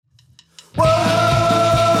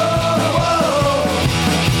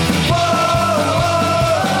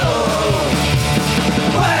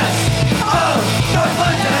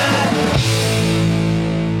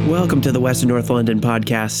Welcome to the West and North London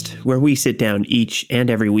podcast, where we sit down each and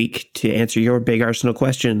every week to answer your big Arsenal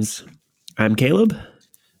questions. I'm Caleb.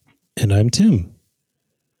 And I'm Tim.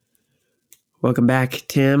 Welcome back,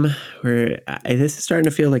 Tim. This is starting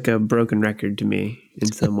to feel like a broken record to me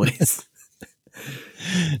in some ways.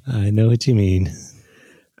 I know what you mean.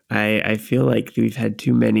 I feel like we've had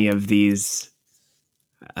too many of these.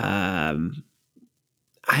 I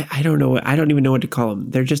don't know. I don't even know what to call them.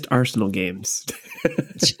 They're just Arsenal games.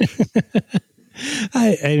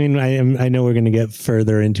 I know we're going to get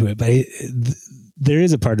further into it, but there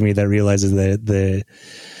is a part of me that realizes that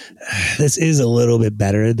this is a little bit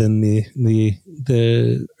better than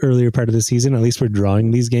the earlier part of the season. At least we're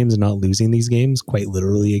drawing these games and not losing these games quite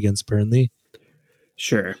literally against Burnley.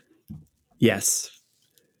 Sure. Yes.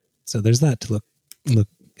 So there's that to look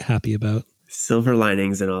happy about. Silver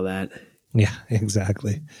linings and all that. Yeah,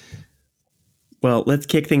 exactly. Well, let's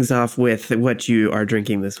kick things off with what you are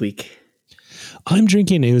drinking this week. I'm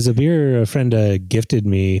drinking, it was a beer a friend gifted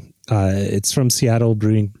me. It's from Seattle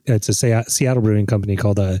Brewing. It's a Seattle Brewing Company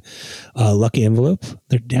called Lucky Envelope.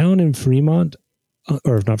 They're down in Fremont,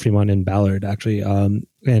 or not Fremont, in Ballard, actually.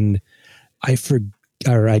 And I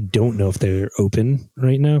don't know if they're open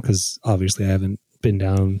right now, because obviously I haven't been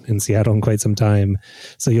down in Seattle in quite some time.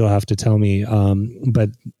 So you'll have to tell me.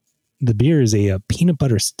 But the beer is a peanut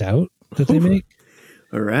butter stout that they make.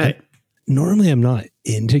 All right. Normally I'm not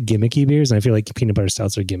into gimmicky beers, and I feel like peanut butter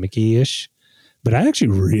stouts are gimmicky-ish, but I actually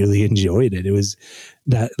really enjoyed it. It was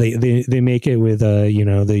that they make it with the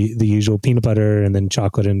usual peanut butter and then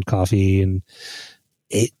chocolate and coffee, and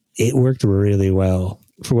it worked really well.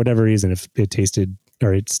 For whatever reason, if it tastes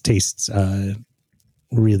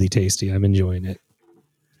really tasty. I'm enjoying it.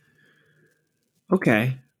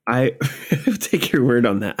 Okay. I take your word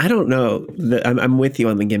on that. I don't know. I'm with you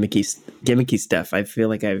on the gimmicky stuff. I feel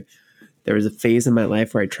like there was a phase in my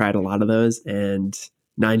life where I tried a lot of those, and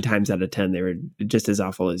 9 times out of 10, they were just as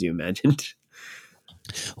awful as you imagined.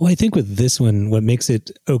 Well, I think with this one, what makes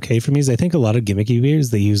it okay for me is I think a lot of gimmicky beers,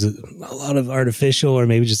 they use a lot of artificial, or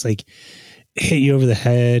maybe just like hit you over the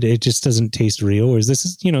head. It just doesnn't taste real. Whereas this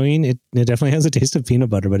is, it definitely has a taste of peanut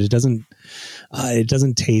butter, but it doesn't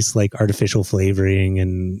taste like artificial flavoring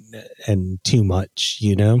and too much,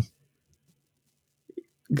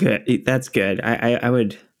 Good. That's good. I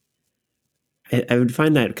would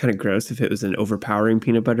find that kind of gross if it was an overpowering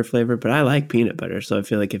peanut butter flavor, but I like peanut butter. So I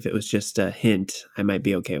feel like if it was just a hint, I might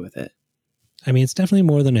be okay with it. I mean, it's definitely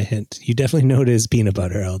more than a hint. You definitely know it is peanut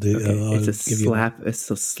butter. It's a slap.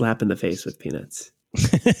 It's a slap in the face with peanuts.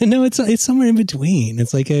 No, it's somewhere in between.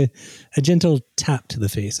 It's like a gentle tap to the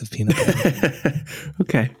face of peanut butter.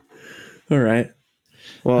 Okay. All right.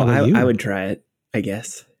 Well, I would try it, I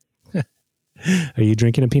guess. Are you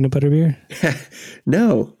drinking a peanut butter beer?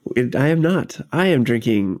 No, I am not. I am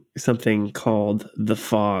drinking something called The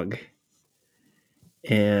Fog.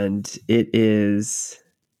 And it is...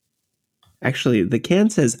 Actually, the can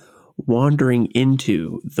says "Wandering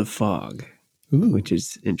into the Fog," which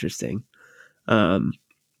is interesting.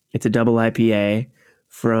 It's a double IPA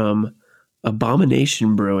from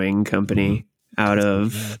Abomination Brewing Company out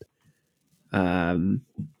of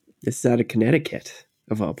this is out of Connecticut,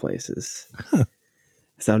 of all places. Huh.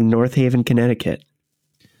 It's out of North Haven, Connecticut.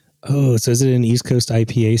 Oh, so is it an East Coast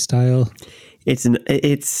IPA style? It's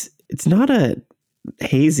not a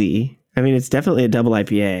hazy. I mean, it's definitely a double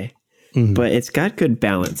IPA. Mm-hmm. But it's got good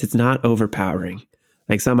balance. It's not overpowering.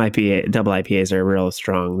 Like some double IPAs are real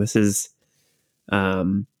strong. This is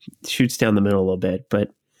shoots down the middle a little bit,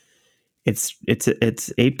 but it's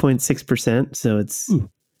 8.6%, so it's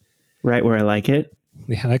right where I like it.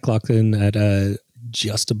 Yeah, I clocked in at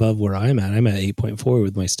just above where I'm at. I'm at 8.4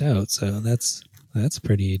 with my stout, so that's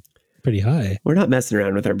pretty high. We're not messing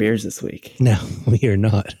around with our beers this week. No, we are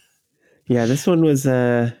not. Yeah, this one was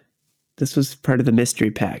This was part of the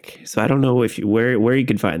mystery pack. So I don't know where you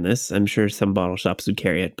could find this. I'm sure some bottle shops would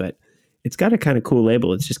carry it, but it's got a kind of cool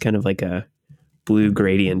label. It's just kind of like a blue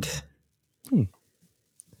gradient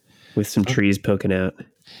with some trees poking out.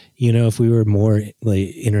 If we were more like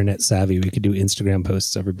internet savvy, we could do Instagram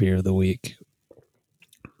posts of our beer of the week.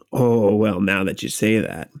 Oh, well, now that you say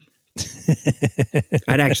that,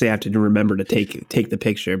 I'd actually have to remember to take the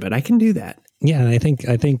picture, but I can do that. Yeah, I think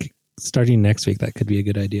starting next week, that could be a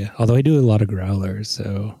good idea. Although I do a lot of growlers,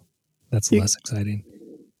 so that's less exciting.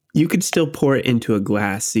 You could still pour it into a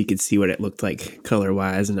glass so you could see what it looked like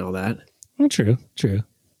color-wise and all that. Oh, true.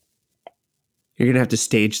 You're going to have to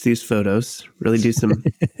stage these photos, really do some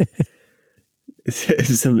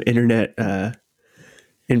some internet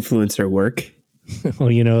influencer work.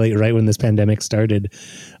 Well, you know, like right when this pandemic started,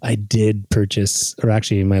 I did purchase, or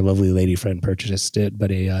actually my lovely lady friend purchased it,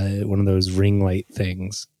 but one of those ring light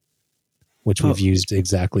things, which we've used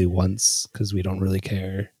exactly once because we don't really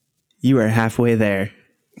care. You are halfway there.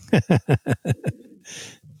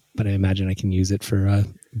 But I imagine I can use it for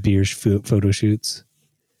beer photo shoots.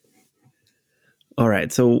 All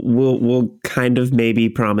right, so we'll kind of maybe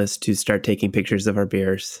promise to start taking pictures of our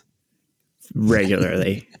beers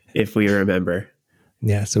regularly if we remember.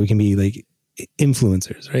 Yeah, so we can be like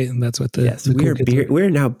influencers, right? And that's what the yes, we're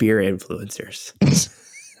now beer influencers.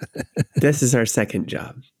 This is our second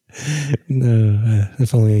job. No,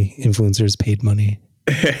 if only influencers paid money.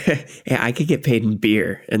 Yeah, I could get paid in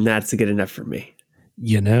beer, and that's good enough for me.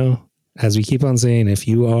 You know, as we keep on saying, if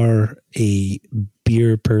you are a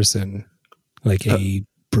beer person, like a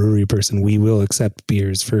brewery person, we will accept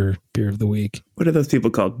beers for beer of the week. What are those people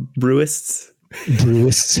called? Brewists?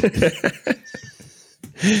 Brewists.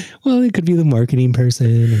 Well, it could be the marketing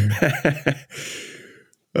person.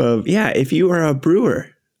 Or... yeah, if you are a brewer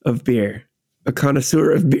of beer, a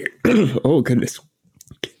connoisseur of beer. Oh, goodness.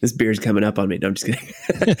 This beer's coming up on me. No, I'm just kidding.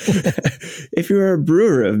 If you're a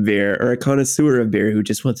brewer of beer or a connoisseur of beer who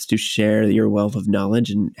just wants to share your wealth of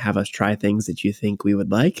knowledge and have us try things that you think we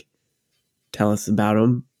would like, tell us about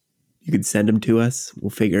them. You can send them to us.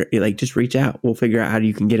 We'll just reach out. We'll figure out how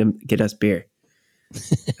you can get us beer.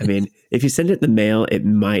 I mean, if you send it in the mail, it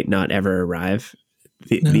might not ever arrive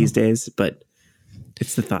these days, but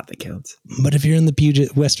it's the thought that counts. But if you're in the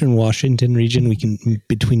Western Washington region,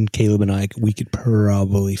 between Caleb and I, we could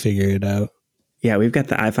probably figure it out. Yeah, we've got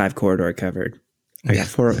the I-5 corridor covered. I got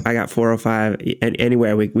 405, and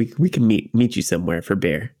anywhere we can meet you somewhere for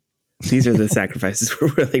beer. These are the sacrifices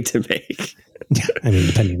we're willing to make. Yeah, I mean,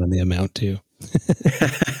 depending on the amount too.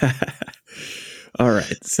 All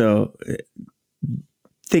right, so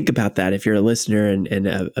think about that if you're a listener and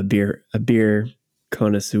a beer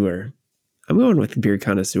connoisseur. I'm going with beer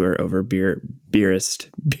connoisseur over beerist.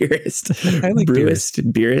 I like beerist.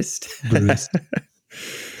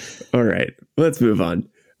 All right, let's move on.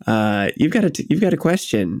 You've got a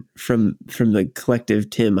question from the collective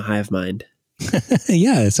Tim Hive Mind.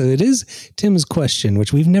 Yeah, so it is Tim's question,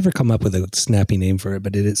 which we've never come up with a snappy name for it,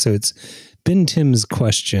 but it is. So it's been Tim's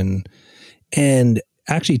question, and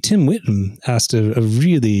actually, Tim Whittam asked a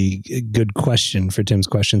really good question for Tim's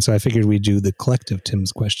question. So I figured we'd do the collective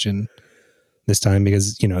Tim's question this time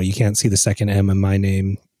because, you know, you can't see the second M in my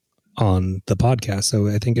name on the podcast. So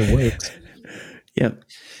I think it works. Yep.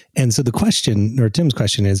 And so the question, or Tim's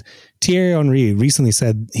question, is Thierry Henry recently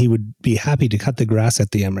said he would be happy to cut the grass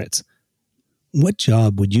at the Emirates. What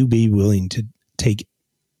job would you be willing to take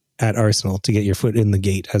at Arsenal to get your foot in the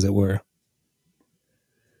gate, as it were?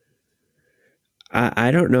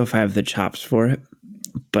 I don't know if I have the chops for it,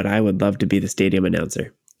 but I would love to be the stadium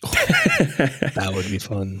announcer. That would be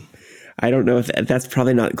fun. I don't know if that's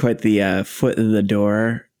probably not quite the foot in the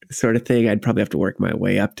door sort of thing. I'd probably have to work my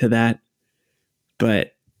way up to that.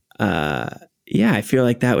 But yeah, I feel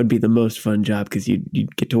like that would be the most fun job because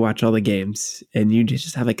you'd get to watch all the games and you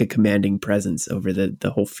just have like a commanding presence over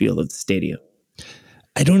the whole field of the stadium.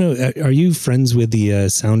 I don't know. Are you friends with the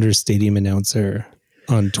Sounders stadium announcer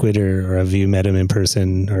on Twitter, or have you met him in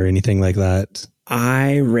person or anything like that?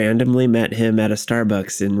 I randomly met him at a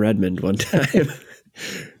Starbucks in Redmond one time.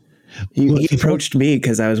 He approached me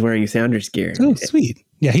because I was wearing Sounders gear. Oh, sweet.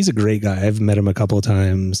 Yeah, he's a great guy. I've met him a couple of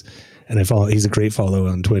times, and he's a great follow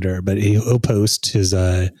on Twitter, but he'll post his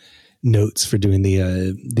notes for doing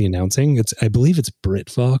the announcing. I believe it's Brit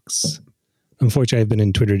Fox. Unfortunately, I've been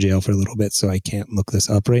in Twitter jail for a little bit, so I can't look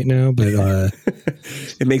this up right now. But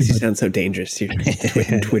it makes you sound so dangerous. You're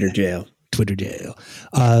in Twitter jail. Twitter jail.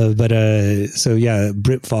 So yeah,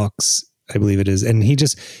 Brit Fox, I believe it is, and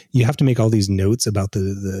you have to make all these notes about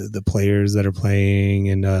the players that are playing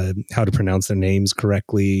and how to pronounce their names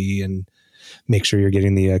correctly, and make sure you're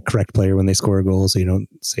getting the correct player when they score a goal, so you don't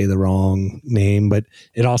say the wrong name. But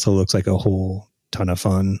it also looks like a whole ton of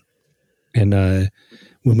fun, and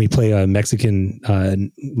when we play Mexican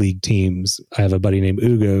league teams, I have a buddy named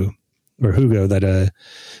Hugo that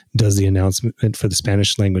does the announcement for the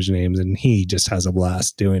Spanish language names, and he just has a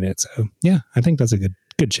blast doing it. So yeah, I think that's a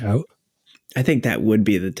good shout. I think that would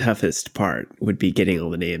be the toughest part, would be getting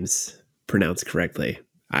all the names pronounced correctly.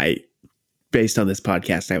 Based on this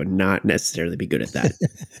podcast, I would not necessarily be good at that.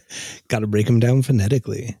 Got to break them down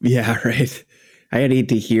phonetically. Yeah, right. I need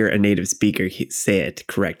to hear a native speaker say it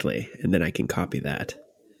correctly, and then I can copy that.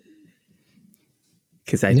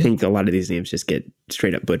 Because I think a lot of these names just get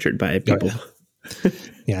straight up butchered by people.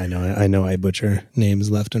 Yeah, I know I butcher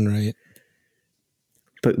names left and right.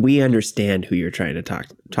 But we understand who you're trying to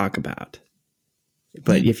talk about.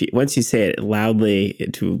 But once you say it loudly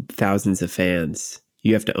to thousands of fans,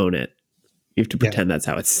 you have to own it. You have to pretend that's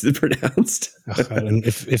how it's pronounced. And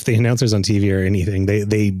if the announcers on TV or anything,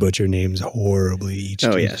 they butcher names horribly each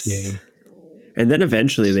game. And then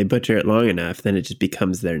eventually they butcher it long enough, then it just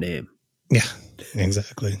becomes their name. Yeah,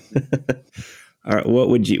 exactly. All right, what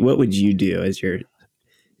would you do as your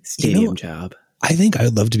stadium job? I think I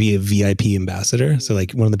would love to be a VIP ambassador. So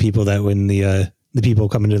like one of the people that when the people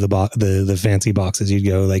come into the fancy boxes, you'd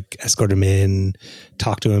go like escort them in,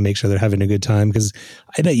 talk to them, make sure they're having a good time. Because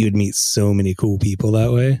I bet you'd meet so many cool people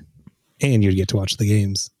that way, and you'd get to watch the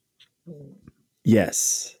games.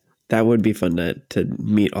 Yes, that would be fun to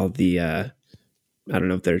meet all the. I don't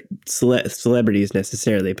know if they're celebrities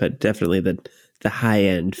necessarily, but definitely the high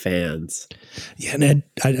end fans. Yeah, and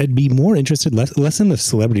I'd be more interested less in the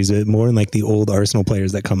celebrities, but more in like the old Arsenal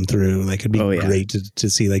players that come through. Like it'd be great to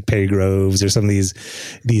see like Perry Groves or some of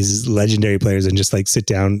these legendary players and just like sit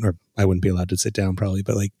down, or I wouldn't be allowed to sit down probably,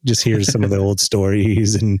 but like just hear some of the old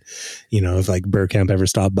stories, and if like Bergkamp ever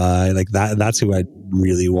stopped by, like that's who I'd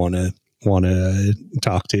really want to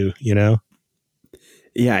talk to.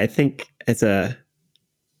 Yeah, I think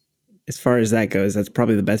as far as that goes, that's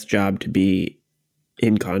probably the best job to be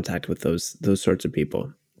in contact with those sorts of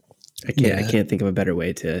people. I can't think of a better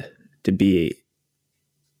way to be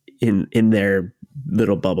in their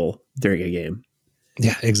little bubble during a game.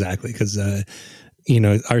 Yeah, exactly. Because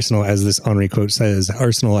Arsenal, as this Henry quote says,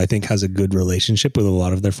 Arsenal I think has a good relationship with a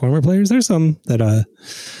lot of their former players. There's some that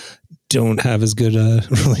don't have as good a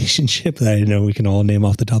relationship that I know we can all name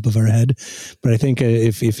off the top of our head. But I think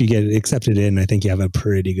if you get accepted in, I think you have a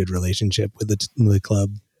pretty good relationship with the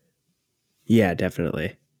club. Yeah,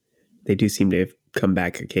 definitely. They do seem to come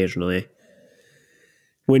back occasionally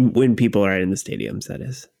when people are in the stadiums, that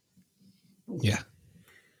is. Yeah.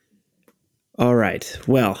 All right.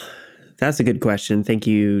 Well, that's a good question. Thank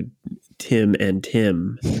you, Tim and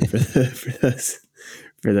Tim, for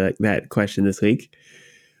that question this week.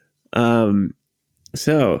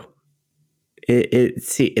 So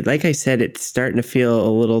like I said, it's starting to feel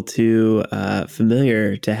a little too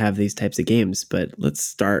familiar to have these types of games, but let's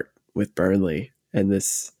start with Burnley and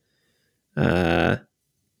this. I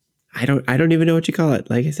don't even know what you call it.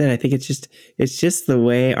 Like I said, I think it's just the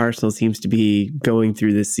way Arsenal seems to be going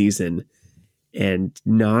through this season and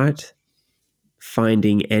not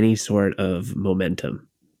finding any sort of momentum.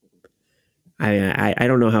 I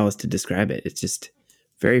don't know how else to describe it. It's just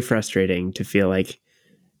very frustrating to feel like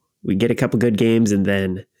we get a couple good games and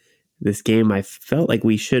then this game I felt like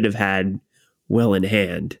we should have had well in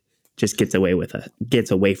hand just gets away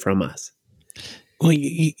from us. Well,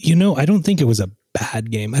 I don't think it was a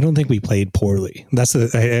bad game. I don't think we played poorly.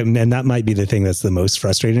 And that might be the thing that's the most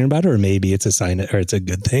frustrating about it, or maybe it's a sign or it's a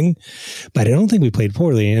good thing. But I don't think we played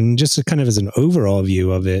poorly. And just kind of as an overall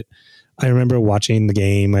view of it, I remember watching the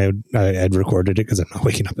game. I had recorded it because I'm not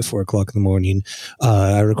waking up at 4:00 in the morning.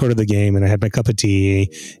 I recorded the game and I had my cup of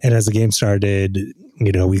tea. And as the game started,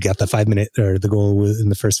 we got the 5-minute or the goal in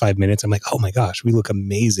the first 5 minutes. I'm like, oh my gosh, we look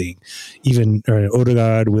amazing. Even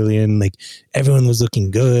Odegaard, Willian, like everyone was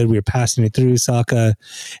looking good. We were passing it through Saka.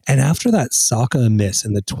 And after that Saka miss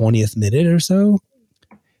in the 20th minute or so,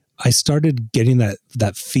 I started getting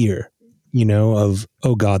that fear, of,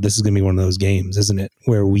 oh God, this is going to be one of those games, isn't it?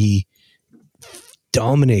 Where we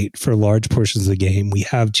dominate for large portions of the game. We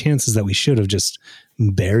have chances that we should have just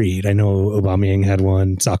buried. I know Aubameyang had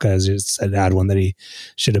one. Saka has just had one that he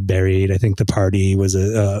should have buried. I think the party was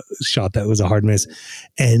a shot that was a hard miss.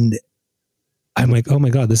 And I'm like, oh my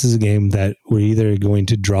God, this is a game that we're either going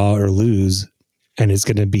to draw or lose. And it's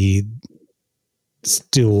going to be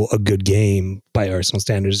still a good game by Arsenal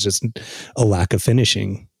standards, just a lack of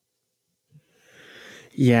finishing.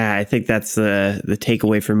 Yeah, I think that's the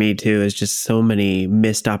takeaway for me too, is just so many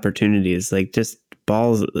missed opportunities, like just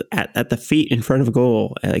balls at the feet in front of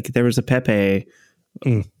goal. Like there was a Pepe,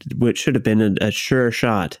 which should have been a sure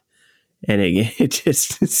shot, and it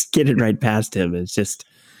just skidded right past him. It's just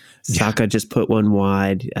Saka just put one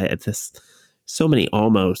wide. It's this so many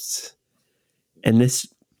almosts, and this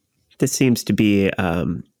seems to be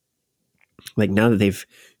like now that they've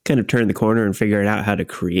kind of turned the corner and figured out how to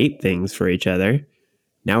create things for each other.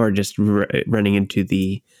 Now we're just running into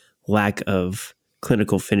the lack of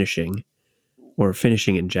clinical finishing or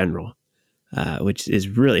finishing in general, which is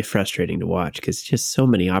really frustrating to watch because just so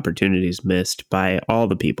many opportunities missed by all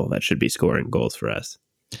the people that should be scoring goals for us.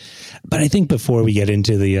 But I think before we get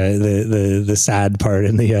into the sad part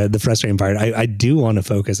and the frustrating part, I do want to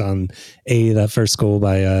focus on that first goal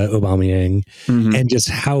by Aubameyang and just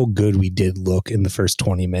how good we did look in the first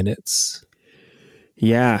 20 minutes.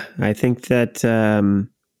 Yeah, I think that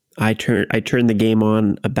I turned the game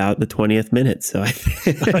on about the 20th minute, so I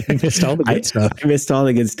missed all the good stuff. I missed all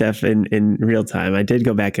the good stuff in real time. I did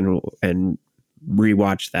go back and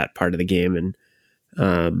rewatch that part of the game, and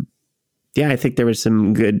I think there was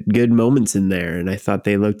some good moments in there, and I thought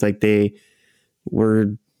they looked like they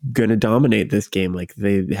were going to dominate this game, like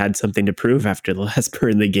they had something to prove after the last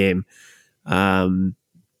burn of the game.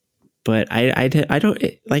 But I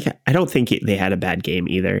don't think they had a bad game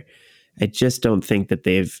either. I just don't think that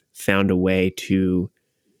they've found a way to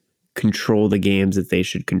control the games that they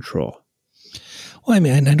should control. Well, I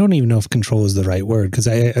mean, I don't even know if control is the right word, because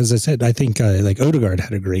as I said, I think like Odegaard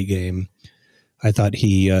had a great game. I thought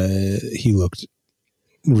he looked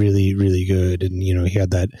really, really good, and he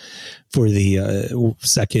had that for the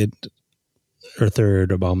second or third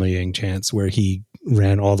Aubameyang chance where he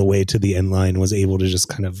ran all the way to the end line, was able to just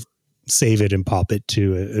kind of save it and pop it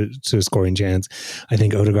to a scoring chance. I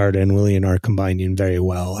think Odegaard and Willian are combining very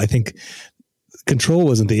well. I think control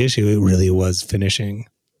wasn't the issue; it really was finishing.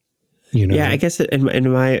 Yeah, I guess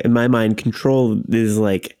in my mind, control is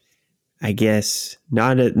like, I guess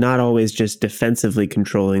not always just defensively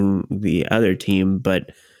controlling the other team,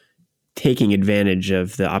 but taking advantage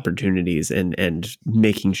of the opportunities and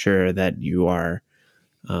making sure that you are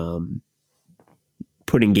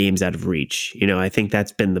putting games out of reach. I think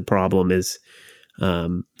that's been the problem is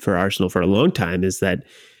for Arsenal for a long time, is that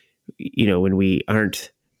when we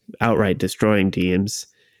aren't outright destroying teams,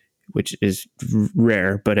 which is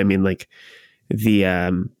rare, but I mean, like the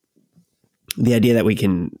idea that we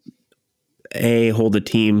can hold a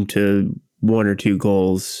team to 1 or 2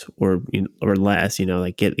 goals or less,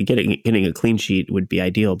 like getting a clean sheet would be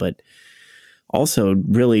ideal, but also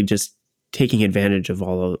really just taking advantage of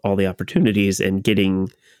all the opportunities and getting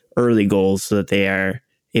early goals so that they are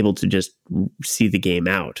able to just see the game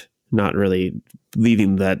out, not really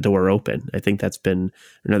leaving that door open. I think that's been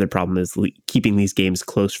another problem, is keeping these games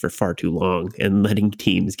close for far too long and letting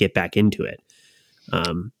teams get back into it.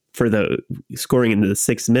 For the scoring into the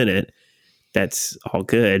 6th minute, that's all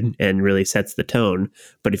good and really sets the tone.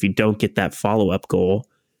 But if you don't get that follow-up goal,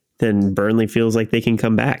 then Burnley feels like they can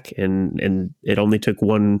come back. And it only took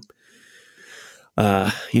one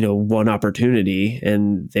opportunity,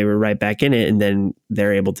 and they were right back in it. And then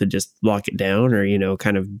they're able to just lock it down, or,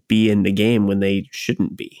 kind of be in the game when they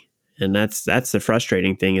shouldn't be. And that's the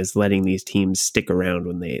frustrating thing, is letting these teams stick around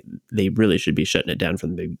when they really should be shutting it down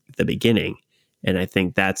from the beginning. And I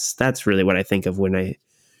think that's really what I think of when I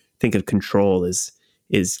think of control, is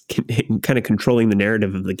kind of controlling the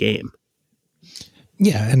narrative of the game.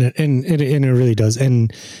 Yeah, and it really does.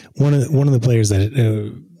 And one of the players that,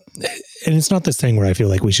 and it's not this thing where I feel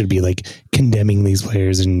like we should be like condemning these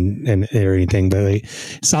players and or anything, but like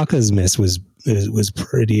Saka's miss was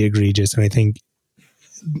pretty egregious, and I think,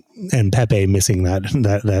 and Pepe missing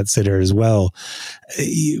that sitter as well.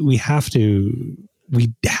 We have to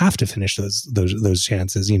finish those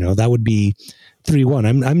chances. That would be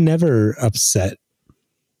 3-1. I'm never upset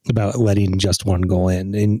about letting just one goal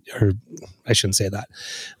in, or I shouldn't say that,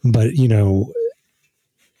 but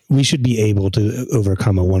we should be able to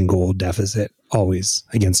overcome a 1-goal deficit always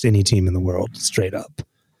against any team in the world, straight up.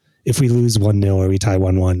 If we lose 1-0 or we tie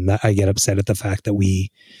 1-1, I get upset at the fact that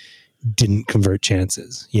we didn't convert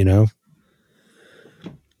chances,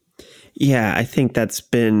 Yeah, I think that's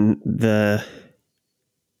been the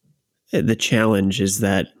challenge, is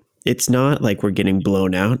that it's not like we're getting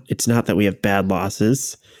blown out. It's not that we have bad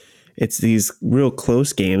losses. It's these real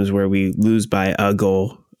close games where we lose by a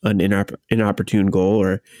goal, an inopportune goal,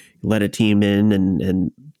 or let a team in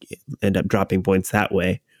and end up dropping points that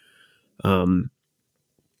way.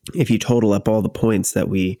 If you total up all the points that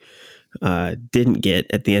we didn't get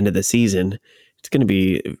at the end of the season, it's going to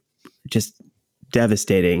be just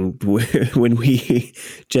devastating when we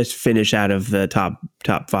just finish out of the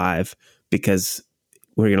top 5, because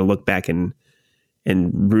we're going to look back and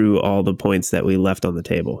rue all the points that we left on the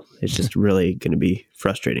table. It's just really going to be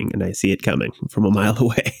frustrating, and I see it coming from a mile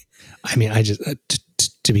away. I mean, I just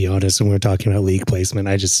to be honest, when we're talking about league placement,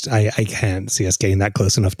 I can't see us getting that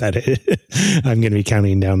close enough that I'm going to be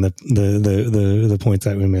counting down the points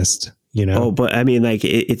that we missed. Oh, but I mean, like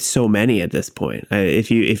it's so many at this point.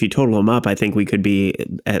 If you total them up, I think we could be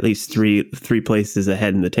at least three places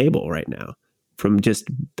ahead in the table right now from just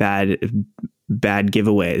bad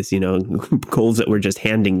giveaways. Goals that we're just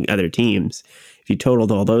handing other teams. If you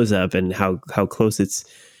totaled all those up and how close it's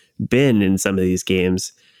been in some of these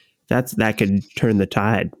games, that could turn the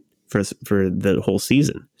tide for the whole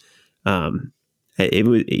season. It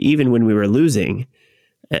was, even when we were losing,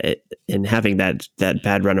 and having that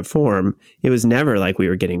bad run of form, it was never like we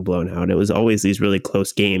were getting blown out. It was always these really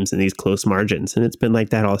close games and these close margins. And it's been like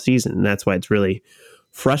that all season. And that's why it's really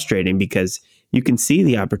frustrating, because you can see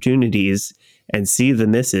the opportunities and see the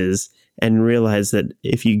misses and realize that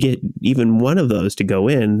if you get even one of those to go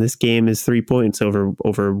in, this game is 3 points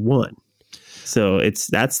over one. So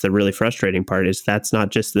that's the really frustrating part, is that's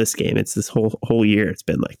not just this game. It's this whole year. It's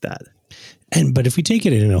been like that. But if we take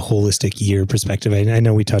it in a holistic year perspective, I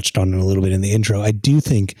know we touched on it a little bit in the intro. I do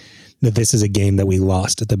think that this is a game that we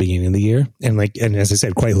lost at the beginning of the year. And as I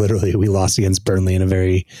said, quite literally, we lost against Burnley in a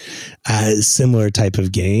very similar type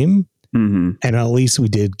of game. Mm-hmm. And at least we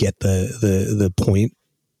did get the point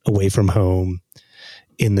away from home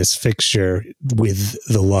in this fixture with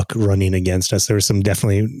the luck running against us. There was some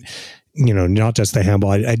definitely, not just the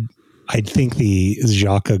handball. I think the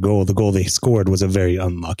Xhaka goal, the goal they scored, was a very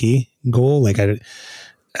unlucky goal.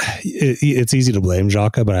 It's easy to blame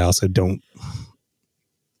Xhaka, but I also don't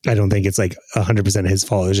think it's like 100% his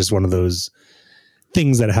fault. It's just one of those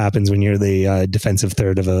things that happens when you're the defensive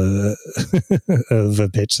third of a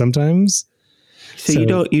pitch sometimes. So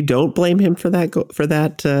you don't blame him for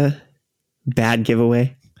that bad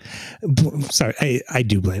giveaway? Sorry, I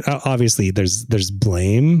do blame. Obviously, there's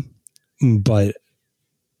blame, but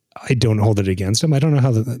I don't hold it against him. I don't know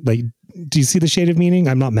how do you see the shade of meaning?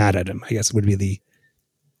 I'm not mad at him, I guess would be the...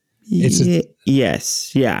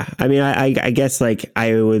 Yes. Yeah. I mean, I guess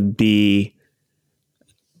I would be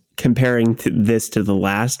comparing this to the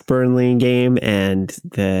last Burnley game and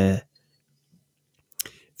the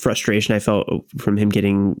frustration I felt from him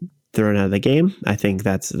getting thrown out of the game. I think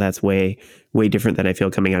that's way different than I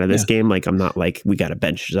feel coming out of this game. I'm not we got to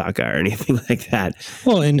bench Xhaka or anything like that.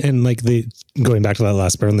 Well, and going back to that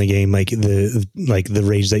last Burnley game, the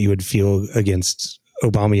rage that you would feel against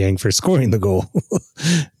Aubameyang for scoring the goal,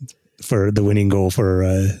 for the winning goal for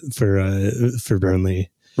Burnley.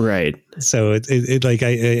 Right. So I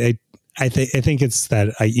think it's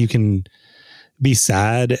that you can be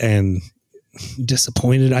sad and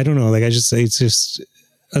disappointed. I don't know. It's just,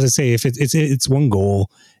 as I say, if it's one goal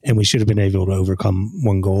and we should have been able to overcome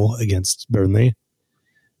one goal against Burnley.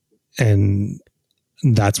 And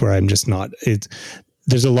that's where I'm just not,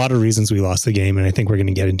 there's a lot of reasons we lost the game. And I think we're going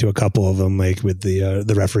to get into a couple of them, with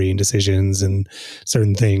the refereeing decisions and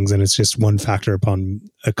certain things. And it's just one factor upon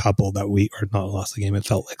a couple that we are not lost the game. It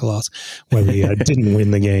felt like a loss when we didn't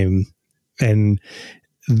win the game. And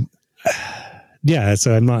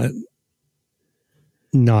so I'm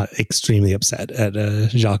not extremely upset at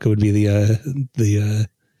Xhaka would be the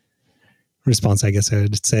response, I guess I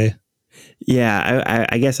would say. Yeah,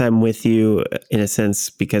 I guess I'm with you in a sense,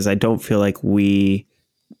 because I don't feel like we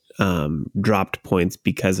dropped points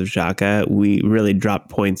because of Xhaka. We really dropped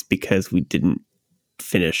points because we didn't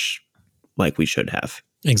finish like we should have.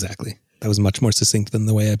 Exactly. That was much more succinct than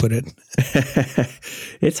the way I put it.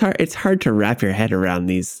 It's hard to wrap your head around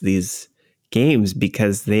these games,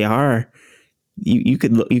 because they are. You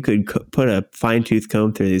could put a fine-tooth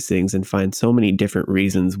comb through these things and find so many different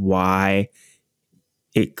reasons why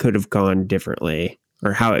it could have gone differently,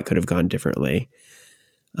 or how it could have gone differently.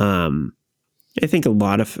 I think a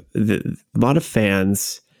lot of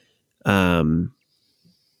fans, and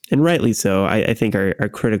rightly so, I think are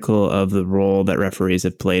critical of the role that referees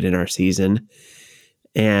have played in our season.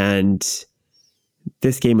 And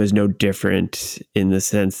this game was no different in the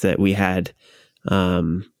sense that we had,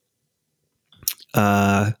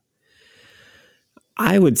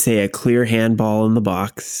 I would say, a clear handball in the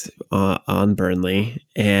box on Burnley,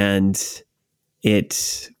 and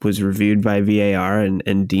it was reviewed by VAR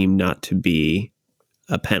and deemed not to be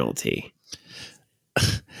a penalty.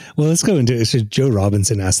 Well, let's go into it. So Joe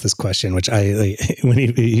Robinson asked this question, which I when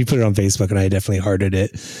he put it on Facebook, and I definitely hearted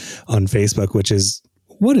it on Facebook, which is,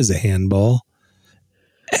 what is a handball?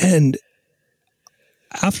 And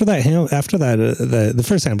after that, the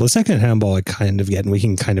first handball, the second handball, I kind of get, and we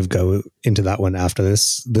can kind of go into that one after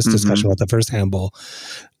this discussion about the first handball.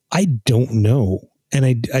 I don't know.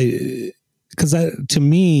 And because that, to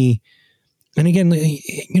me, and again,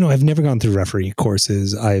 I've never gone through referee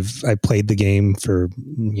courses. I played the game for,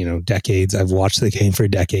 decades. I've watched the game for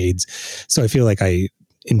decades. So I feel like I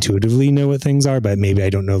intuitively know what things are, but maybe I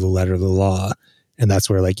don't know the letter of the law. And that's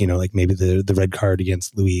where, maybe the red card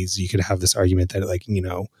against Luiz, you could have this argument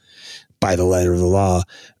that, by the letter of the law.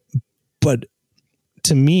 But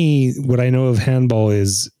to me, what I know of handball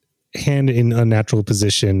is hand in unnatural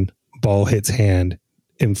position, ball hits hand,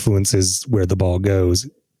 influences where the ball goes.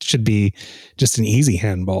 Should be just an easy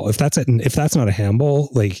handball. If that's not a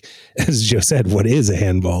handball, as Joe said, what is a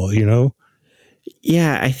handball?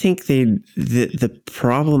 Yeah, I think the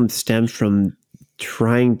problem stems from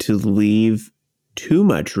trying to leave too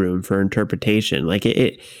much room for interpretation. Like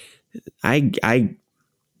I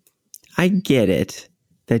get it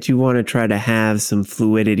that you want to try to have some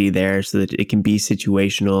fluidity there so that it can be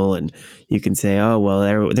situational and you can say, oh, well,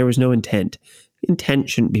 there was no intent. Intent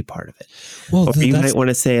shouldn't be part of it. Well, or you might want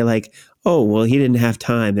to say like, oh, well, he didn't have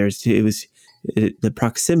time. The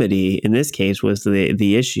proximity in this case was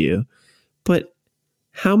the issue. But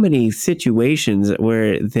how many situations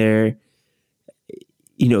where there's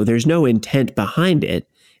no intent behind it,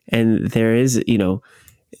 and there is,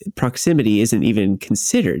 proximity isn't even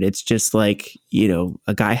considered. It's just like,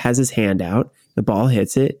 a guy has his hand out, the ball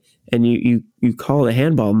hits it, and you call it a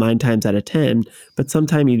handball 9 times out of 10, but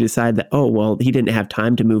sometime you decide that, oh, well, he didn't have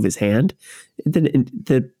time to move his hand. Then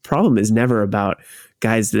the problem is never about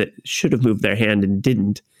guys that should have moved their hand and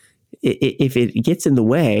didn't. If it gets in the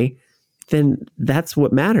way, then that's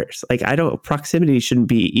what matters. Like, proximity shouldn't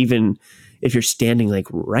be, even if you're standing like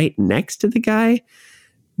right next to the guy,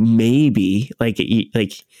 maybe like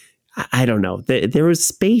I don't know. There was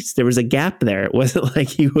space. There was a gap there. It wasn't like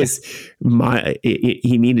he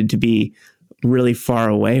needed to be really far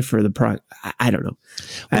away for the I don't know.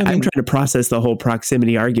 I'm trying to process the whole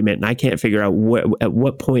proximity argument, and I can't figure out at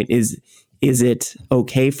what point is it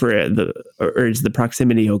okay or is the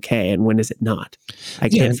proximity okay, and when is it not? I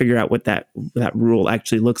can't figure out what that rule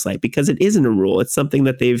actually looks like, because it isn't a rule. It's something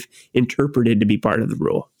that they've interpreted to be part of the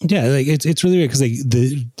rule. Yeah, like it's really weird because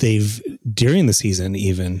they've during the season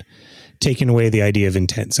even taken away the idea of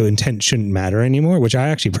intent. So intent shouldn't matter anymore, which I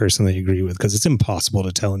actually personally agree with, because it's impossible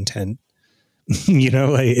to tell intent.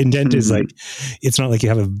 Intent is like, it's not like you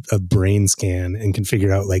have a brain scan and can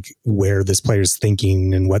figure out like where this player's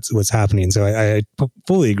thinking and what's happening. So I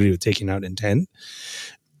fully agree with taking out intent.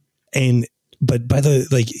 But by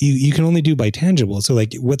you can only do by tangible. So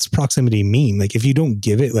like, what's proximity mean? Like, if you don't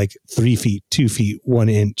give it like 3 feet, 2 feet, 1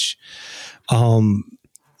 inch,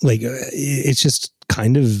 it's just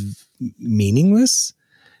kind of meaningless.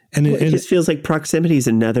 And it just feels like proximity is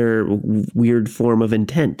another weird form of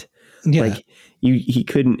intent. Yeah. Like he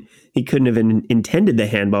couldn't have intended the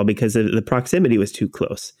handball because the proximity was too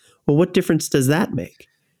close. Well, what difference does that make?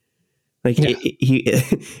 Like,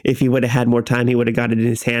 if he would have had more time, he would have gotten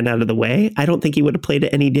his hand out of the way. I don't think he would have played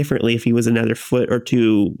it any differently if he was another foot or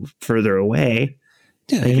two further away.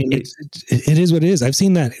 Yeah, I mean, it is what it is. I've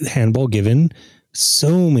seen that handball given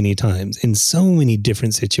so many times in so many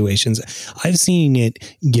different situations. I've seen it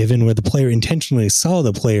given where the player intentionally saw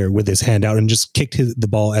the player with his hand out and just kicked the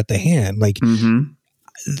ball at the hand. Like,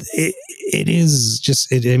 it is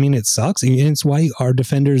just, it sucks. And it's why our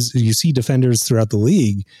defenders, you see defenders throughout the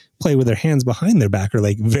league play with their hands behind their back or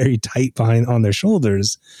like very tight behind on their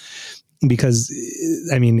shoulders. Because,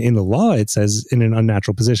 in the law, it says in an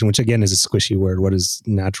unnatural position, which again is a squishy word. What does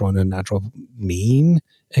natural and unnatural mean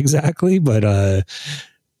exactly? But I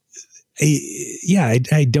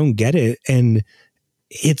don't get it. And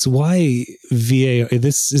it's why VAR,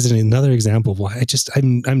 this is another example of why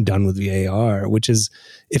I'm done with VAR, which is,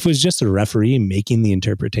 if it was just a referee making the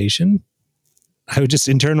interpretation, I would just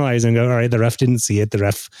internalize and go, all right, the ref didn't see it. The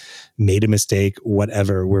ref made a mistake,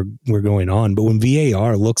 whatever, we're going on. But when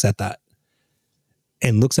VAR looks at that,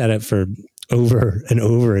 and looks at it for over and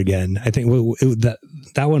over again, I think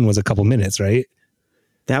that one was a couple minutes, right?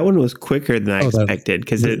 That one was quicker than I expected,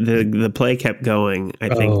 because the play kept going, I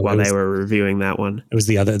think, while they were reviewing that one. It was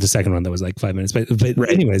the second one that was like 5 minutes. But right.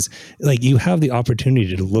 Anyways, like, you have the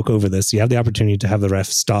opportunity to look over this. You have the opportunity to have the ref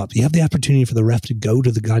stop. You have the opportunity for the ref to go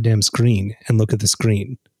to the goddamn screen and look at the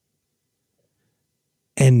screen.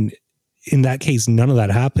 And in that case, none of that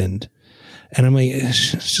happened. And I'm like,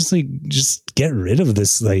 it's just like, just get rid of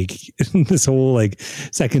this, like, this whole like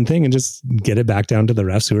second thing and just get it back down to the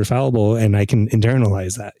refs who are fallible, and I can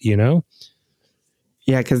internalize that,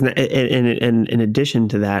 Yeah, because in addition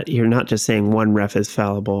to that, you're not just saying one ref is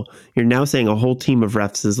fallible. You're now saying a whole team of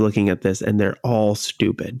refs is looking at this and they're all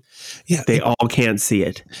stupid. Yeah, they all can't see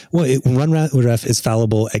it. Well, one ref is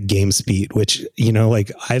fallible at game speed, which,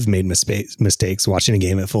 like, I've made mistakes watching a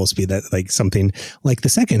game at full speed, that like something like the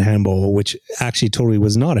second handball, which actually totally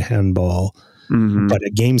was not a handball. Mm-hmm. But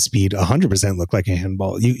at game speed, 100% looked like a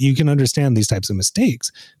handball. You can understand these types of mistakes.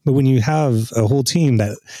 But when you have a whole team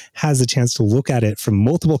that has a chance to look at it from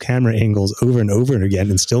multiple camera angles over and over and again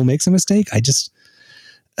and still makes a mistake, I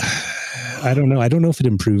don't know. I don't know if it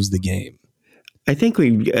improves the game. I think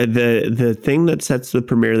the thing that sets the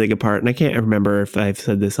Premier League apart, and I can't remember if I've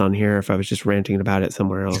said this on here, if I was just ranting about it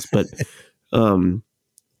somewhere else, but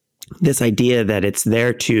this idea that it's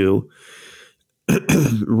there to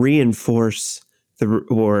reinforce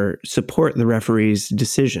or support the referee's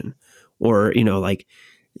decision, or like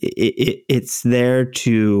it's there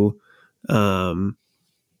to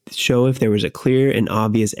show if there was a clear and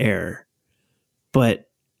obvious error. But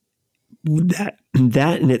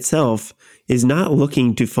that in itself is not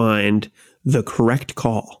looking to find the correct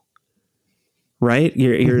call, right?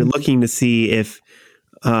 You're looking to see if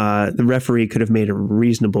the referee could have made a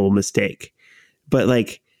reasonable mistake. But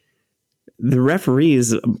like the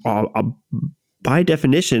referees, by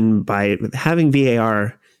definition, by having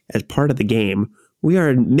VAR as part of the game, we are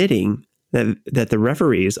admitting that the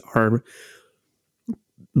referees are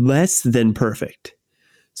less than perfect.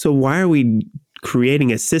 So why are we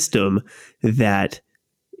creating a system that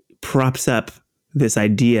props up this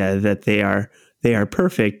idea that they are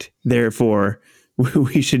perfect, therefore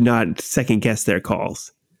we should not second guess their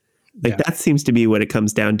calls? Like that seems to be what it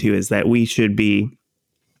comes down to, is that we should be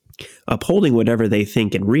upholding whatever they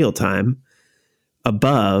think in real time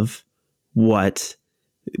above what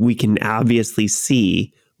we can obviously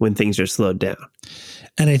see when things are slowed down.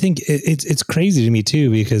 And I think it's crazy to me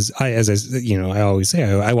too, because I always say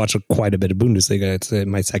I watch quite a bit of Bundesliga. It's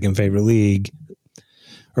my second favorite league,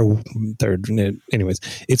 or third. Anyways,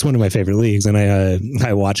 it's one of my favorite leagues, and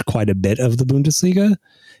I watch quite a bit of the Bundesliga,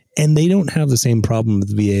 and they don't have the same problem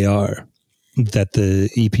with VAR that the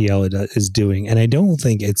EPL is doing. And I don't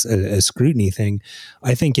think it's a scrutiny thing.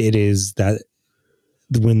 I think it is that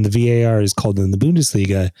when the VAR is called in the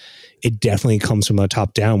Bundesliga, it definitely comes from a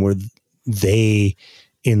top down, where they,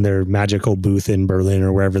 in their magical booth in Berlin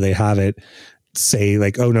or wherever they have it, say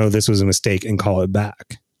like, oh no, this was a mistake, and call it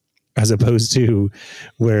back. As opposed to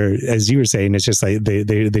where, as you were saying, it's just like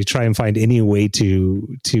they try and find any way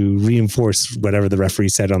to reinforce whatever the referee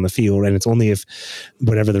said on the field. And it's only if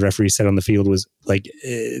whatever the referee said on the field was like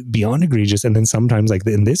beyond egregious. And then sometimes, like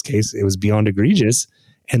in this case, it was beyond egregious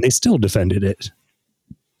and they still defended it.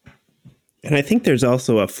 And I think there's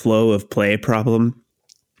also a flow of play problem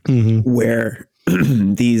where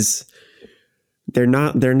they're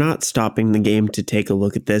not stopping the game to take a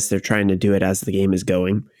look at this. They're trying to do it as the game is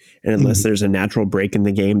going. And unless there's a natural break in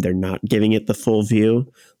the game, they're not giving it the full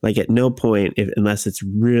view. Like at no point, unless it's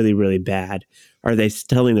really, really bad, are they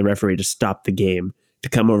telling the referee to stop the game, to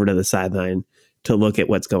come over to the sideline to look at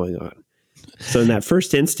what's going on. So in that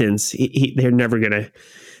first instance, they're never going to,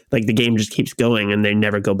 like, the game just keeps going and they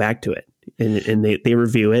never go back to it. And they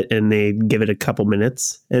review it and they give it a couple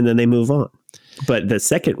minutes and then they move on. But the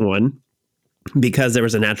second one, because there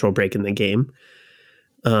was a natural break in the game,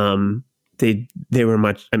 they were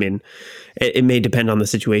much, I mean, it may depend on the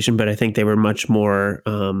situation, but I think they were much more,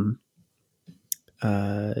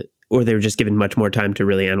 or they were just given much more time to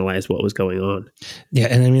really analyze what was going on. Yeah.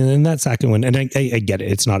 And I mean, in that second one, and I get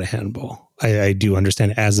it, it's not a handball. I do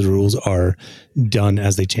understand, as the rules are done,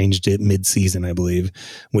 as they changed it mid-season, I believe,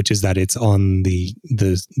 which is that it's on the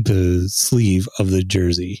sleeve of the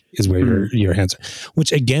jersey is where your hands are,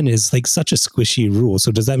 which again is like such a squishy rule.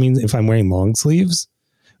 So does that mean if I'm wearing long sleeves,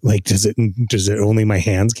 like, does it only my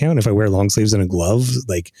hands count? If I wear long sleeves and a glove,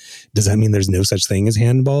 like, does that mean there's no such thing as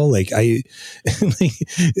handball? Like they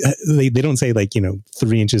don't say, like,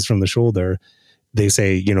 3 inches from the shoulder. They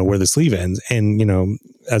say, where the sleeve ends. And,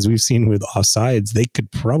 as we've seen with offsides, they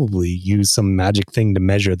could probably use some magic thing to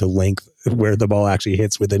measure the length where the ball actually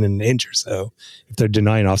hits within an inch or so. If they're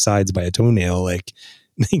denying offsides by a toenail, like,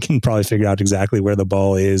 they can probably figure out exactly where the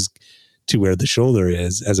ball is to where the shoulder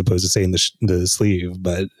is, as opposed to saying the sleeve.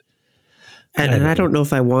 But I don't know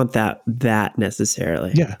if I want that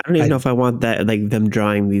necessarily. Yeah, I don't even know if I want that, like them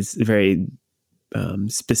drawing these very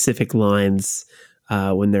specific lines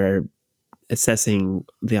when they're assessing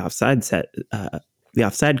the offside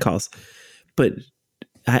calls. But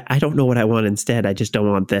I don't know what I want instead. I just don't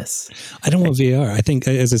want this. I don't want VAR. I think,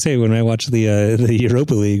 as I say, when I watch the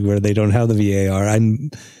Europa League where they don't have the VAR,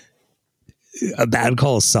 a bad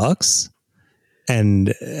call sucks.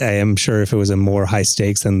 And I am sure if it was a more high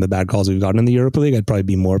stakes than the bad calls we've gotten in the Europa League, I'd probably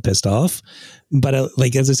be more pissed off. But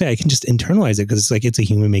like, as I say, I can just internalize it because it's like, it's a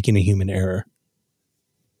human making a human error.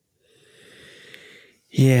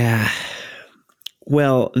 Yeah.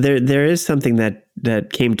 Well, there is something that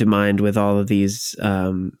came to mind with all of these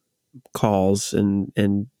calls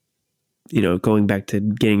and going back to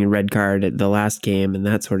getting a red card at the last game and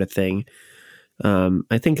that sort of thing.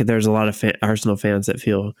 I think there's a lot of Arsenal fans that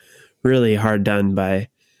feel really hard done by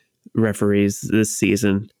referees this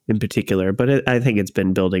season in particular, but I think it's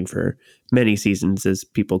been building for many seasons as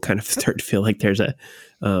people kind of start to feel like there's a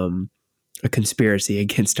conspiracy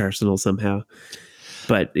against Arsenal somehow.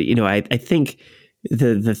 But I think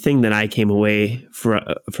the thing that I came away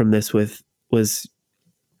from this with was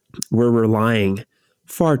we're relying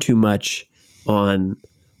far too much on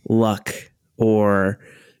luck or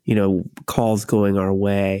calls going our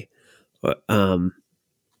way.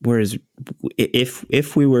 Whereas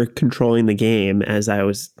if we were controlling the game, as I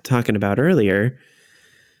was talking about earlier,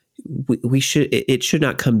 it should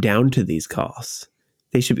not come down to these calls.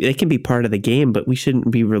 They can be part of the game, but we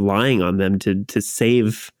shouldn't be relying on them to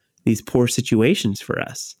save these poor situations for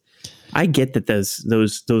us. I get that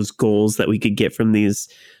those goals that we could get from these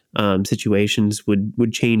situations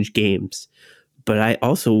would change games, but I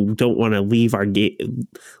also don't want to leave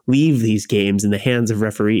these games in the hands of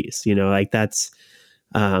referees. That's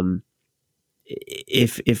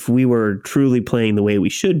if we were truly playing the way we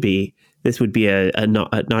should be, this would be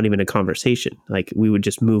not even a conversation. Like, we would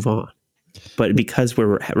just move on. But because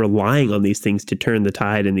we're relying on these things to turn the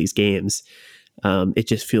tide in these games, it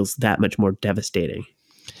just feels that much more devastating.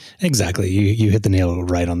 Exactly. You hit the nail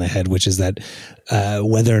right on the head, which is that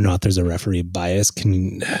whether or not there's a referee bias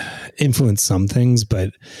can influence some things,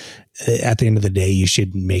 but at the end of the day, you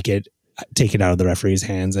should take it out of the referee's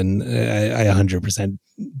hands. And I 100%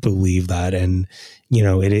 believe that. And,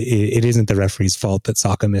 it isn't the referee's fault that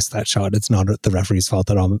Saka missed that shot. It's not the referee's fault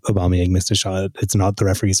that Aubameyang missed a shot. It's not the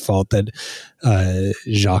referee's fault that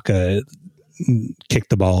Xhaka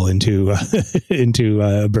kicked the ball into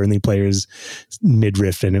a Burnley player's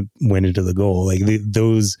midriff and it went into the goal. Like,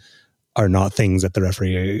 those are not things that the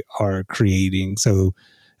referee are creating. So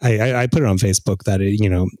I put it on Facebook that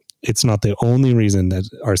it's not the only reason that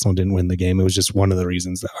Arsenal didn't win the game. It was just one of the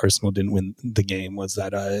reasons that Arsenal didn't win the game was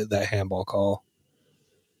that handball call.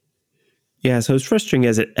 Yeah, so as frustrating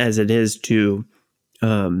as it is to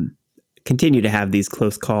continue to have these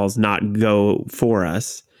close calls not go for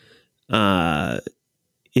us,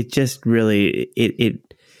 it just really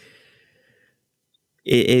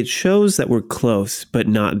it shows that we're close, but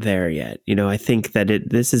not there yet. I think that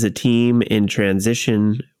this is a team in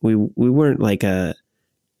transition. We weren't like a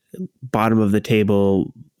bottom of the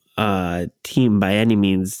table team by any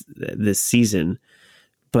means this season,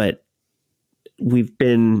 but we've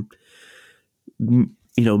been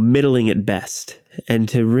middling at best. And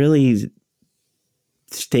to really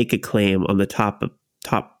stake a claim on the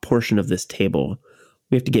top portion of this table,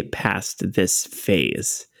 we have to get past this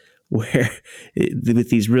phase where with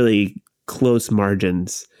these really close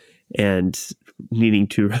margins and needing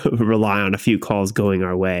to rely on a few calls going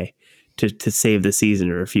our way to save the season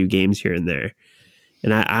or a few games here and there.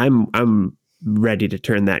 And I'm ready to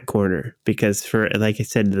turn that corner because, for like I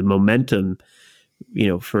said, the momentum,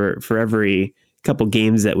 for every couple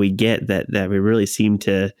games that we get that we really seem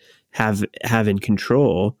to have in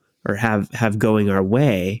control or have going our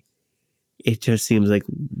way, it just seems like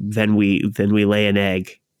then we lay an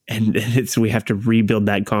egg and we have to rebuild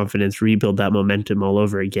that confidence, rebuild that momentum all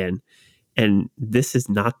over again. And this is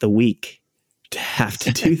not the week to have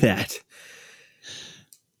to do that.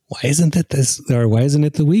 Why isn't it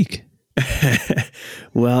the week?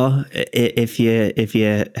 Well, if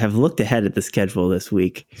you have looked ahead at the schedule this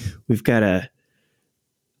week, we've got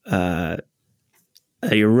a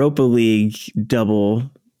Europa League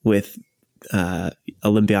double with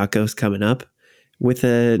Olympiacos coming up, with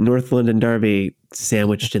a North London derby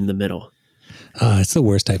sandwiched in the middle. It's the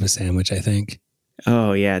worst type of sandwich, I think.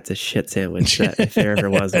 Oh yeah, it's a shit sandwich if there ever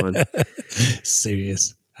was one.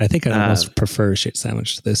 Serious. I think I almost prefer a shit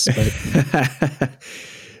sandwich to this,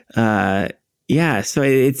 but yeah, so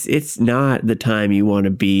it's not the time you want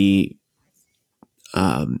to be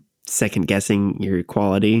second guessing your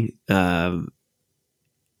quality. And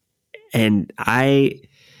I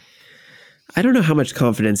don't know how much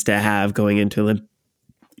confidence to have going into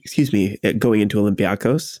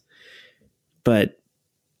Olympiacos, but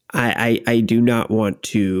I do not want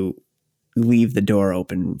to leave the door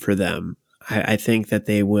open for them. I think that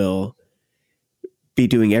they will be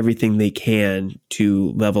doing everything they can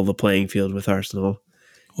to level the playing field with Arsenal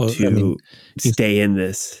stay in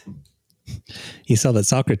this. You saw that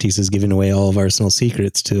Socrates is giving away all of Arsenal's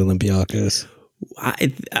secrets to Olympiacos.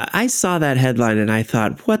 I saw that headline and I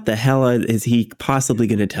thought, what the hell is he possibly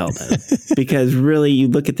going to tell them? Because really, you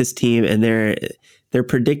look at this team and they're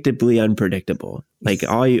predictably unpredictable. Like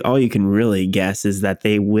all you can really guess is that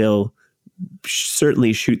they will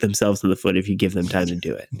certainly shoot themselves in the foot if you give them time to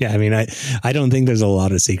do it. Yeah, I mean, I don't think there's a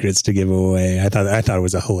lot of secrets to give away. I thought it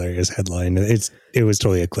was a hilarious headline. It was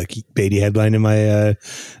totally a clickbaity headline in my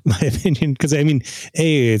opinion, because I mean,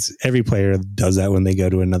 it's every player does that when they go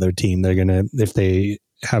to another team. They're gonna, if they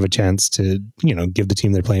have a chance to give the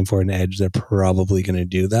team they're playing for an edge, they're probably gonna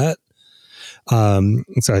do that.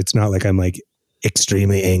 So it's not like I'm like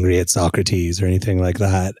extremely angry at Socrates or anything like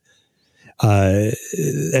that.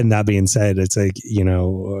 And that being said, it's like,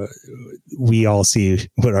 we all see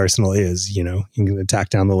what Arsenal is, you can attack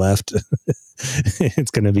down the left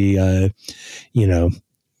it's going to be,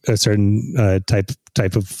 a certain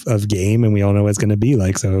type of game, and we all know what it's going to be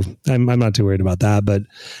like. So I'm not too worried about that, but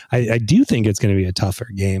I do think it's going to be a tougher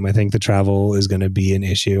game. I think the travel is going to be an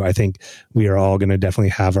issue. I think we are all going to definitely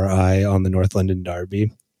have our eye on the North London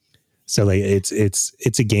Derby. So like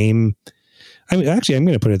it's a game. I mean, actually, I'm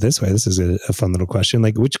going to put it this way. This is a fun little question.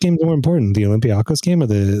 Like, which game's more important, the Olympiacos game or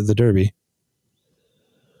the Derby?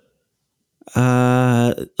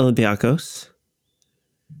 Olympiacos.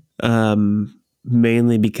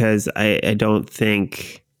 Mainly because I don't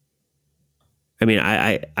think. I mean,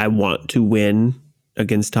 I want to win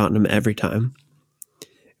against Tottenham every time,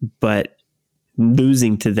 but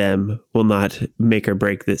losing to them will not make or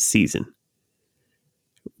break this season.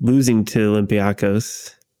 Losing to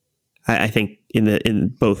Olympiacos, I think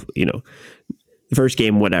in both, the first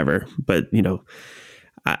game, whatever, but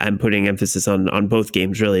I'm putting emphasis on both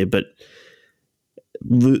games really, but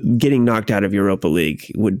getting knocked out of Europa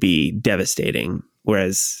League would be devastating,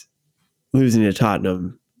 whereas losing to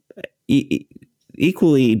Tottenham,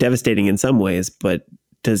 equally devastating in some ways, but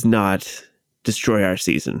does not destroy our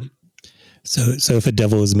season. So if a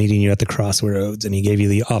devil was meeting you at the crossroads and he gave you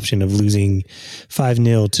the option of losing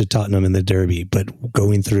 5-0 to Tottenham in the Derby, but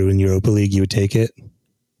going through in Europa League, you would take it?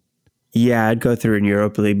 Yeah, I'd go through in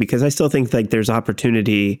Europa League because I still think like there's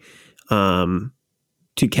opportunity to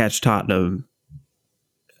catch Tottenham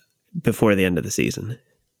before the end of the season.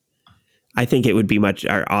 I think it would be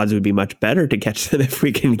our odds would be much better to catch them if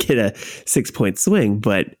we can get a 6-point swing.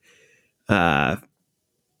 But I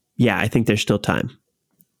think there's still time.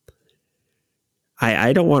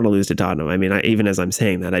 I don't want to lose to Tottenham. I mean, even as I'm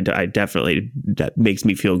saying that, I definitely, that makes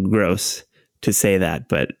me feel gross to say that.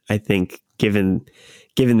 But I think given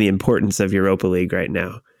the importance of Europa League right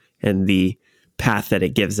now and the path that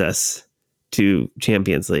it gives us to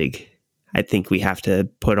Champions League, I think we have to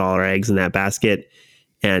put all our eggs in that basket.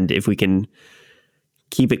 And if we can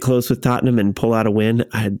keep it close with Tottenham and pull out a win,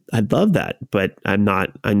 I'd love that. But I'm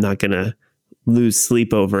not going to lose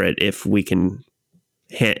sleep over it if we can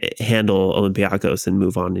handle Olympiacos and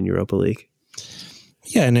move on in Europa League.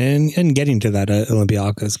 Yeah, and getting to that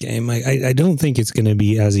Olympiacos game, I don't think it's going to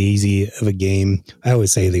be as easy of a game. I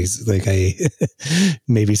always say these, like I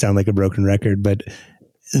maybe sound like a broken record, but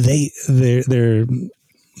their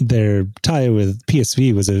tie with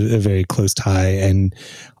PSV was a very close tie, and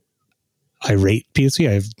I rate PSV.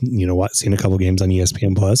 I've seen a couple games on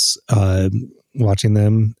ESPN Plus, watching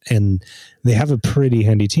them, and they have a pretty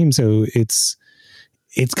handy team. So it's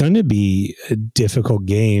going to be a difficult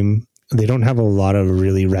game. They don't have a lot of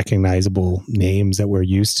really recognizable names that we're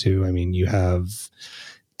used to. I mean, you have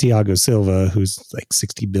Thiago Silva, who's like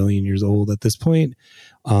 60 billion years old at this point.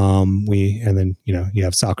 You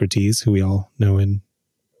have Socrates, who we all know, and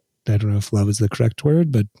I don't know if love is the correct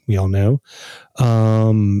word, but we all know.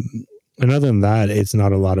 And other than that, it's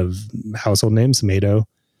not a lot of household names. Semedo,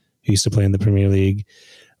 who used to play in the Premier League,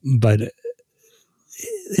 but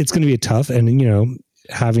it's going to be tough. And,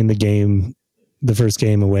 having the first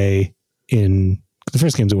game's away,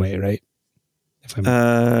 right?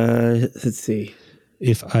 Let's see.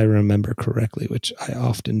 If I remember correctly, which I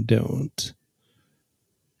often don't.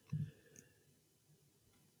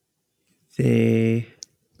 We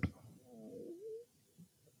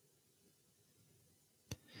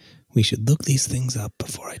should look these things up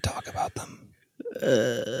before I talk about them.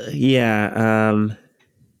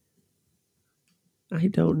 I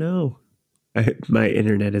don't know. My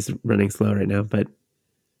internet is running slow right now, but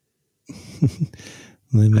I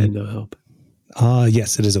have no help.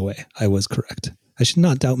 Yes, it is away. I was correct. I should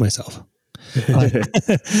not doubt myself.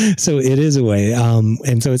 So it is away.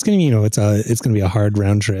 And so it's going to, it's going to be a hard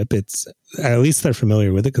round trip. It's, at least they're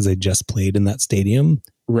familiar with it because they just played in that stadium.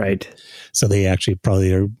 Right. So they actually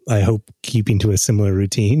probably are, I hope, keeping to a similar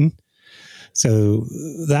routine. So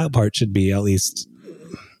that part should be at least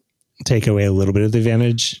take away a little bit of the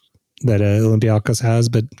advantage that Olympiacos has.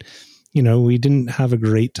 But, we didn't have a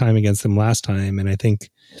great time against them last time. And I think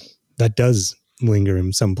that does linger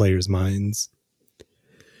in some players' minds.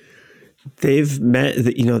 They've met,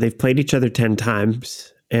 they've played each other 10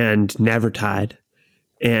 times and never tied.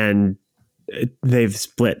 And they've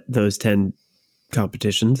split those 10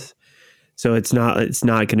 competitions. So it's not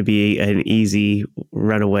going to be an easy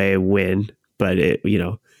runaway win, but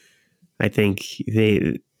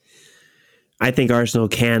I think Arsenal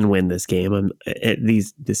can win this game.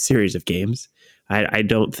 This series of games. I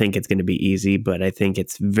don't think it's going to be easy, but I think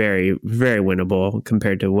it's very, very winnable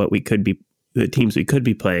compared to what the teams we could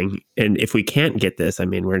be playing. And if we can't get this, I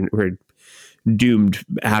mean, we're doomed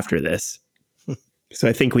after this. So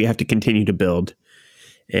I think we have to continue to build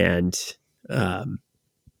and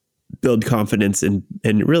build confidence and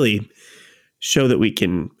really show that we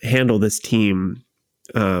can handle this team.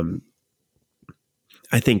 I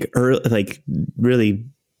think really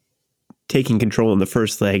taking control in the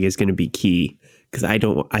first leg is going to be key, because I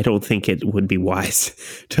don't think it would be wise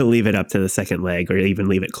to leave it up to the second leg or even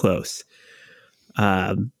leave it close.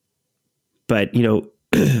 But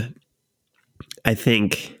I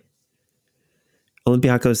think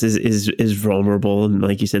Olympiacos is vulnerable, and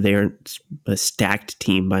like you said, they aren't a stacked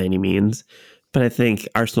team by any means. But I think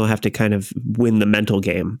Arsenal have to kind of win the mental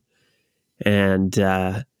game, and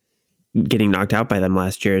getting knocked out by them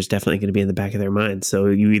last year is definitely going to be in the back of their minds. So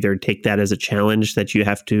you either take that as a challenge that you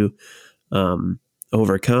have to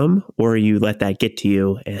overcome, or you let that get to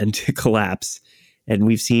you and collapse. And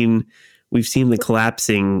we've seen the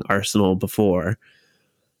collapsing Arsenal before.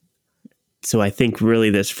 So I think really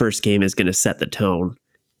this first game is going to set the tone.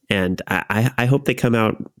 And I hope they come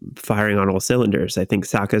out firing on all cylinders. I think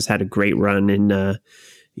Saka's had a great run in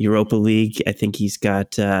Europa League. I think he's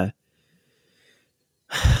got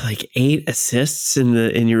like 8 assists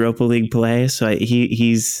in Europa League play. So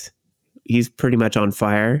he's pretty much on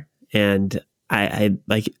fire. And I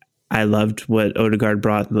loved what Odegaard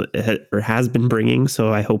brought or has been bringing.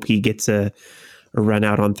 So I hope he gets a run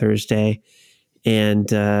out on Thursday.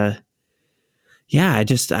 And I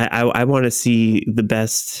want to see the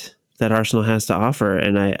best that Arsenal has to offer.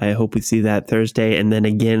 And I hope we see that Thursday and then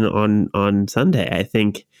again on Sunday. I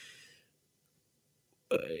think,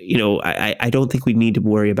 I don't think we need to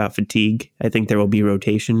worry about fatigue. I think there will be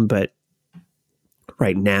rotation, but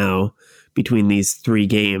right now, between these 3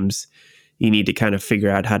 games, you need to kind of figure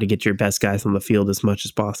out how to get your best guys on the field as much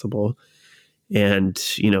as possible. And,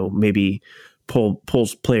 maybe pull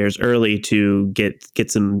players early to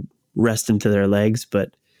get some rest into their legs.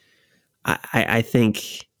 But I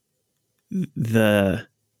think the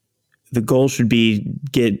goal should be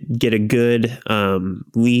get a good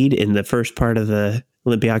lead in the first part of the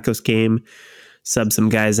Olympiacos game, sub some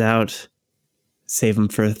guys out, save them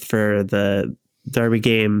for the Derby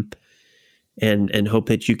game, and hope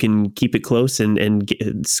that you can keep it close and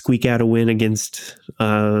squeak out a win against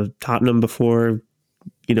Tottenham before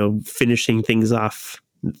finishing things off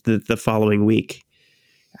the following week.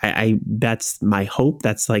 I that's my hope.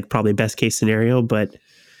 That's like probably best case scenario, but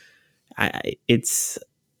it's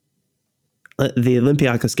the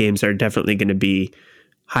Olympiacos games are definitely going to be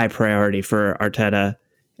high priority for Arteta,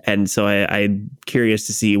 and so I'm curious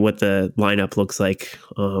to see what the lineup looks like,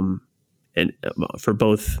 and for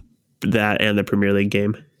both that and the Premier League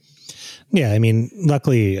game. Yeah, I mean,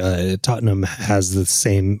 luckily Tottenham has the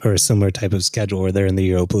same or a similar type of schedule where they're in the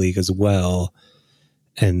Europa League as well,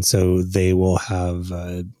 and so they will have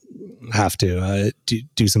to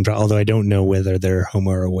do some. Although I don't know whether they're home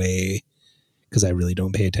or away, because I really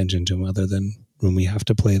don't pay attention to them other than when we have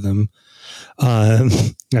to play them. I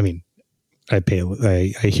mean, I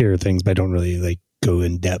hear things, but I don't really go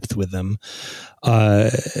in depth with them.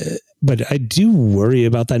 But I do worry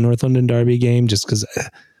about that North London Derby game, just because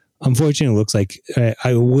unfortunately it looks like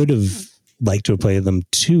I would have liked to have played them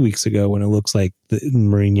 2 weeks ago when it looks like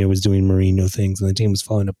Mourinho was doing Mourinho things and the team was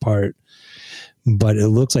falling apart. But it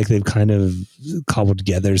looks like they've kind of cobbled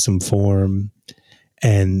together some form,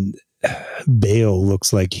 and Bale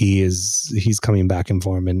looks like he's coming back in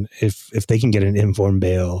form. And if they can get an informed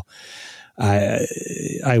Bale,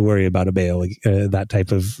 I worry about a Bale, that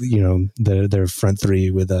type of, their front 3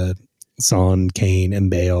 with a Son, Kane, and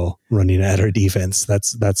Bale running at our defense.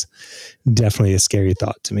 That's definitely a scary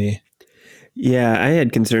thought to me. Yeah, I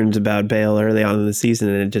had concerns about Bale early on in the season,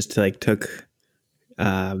 and it just took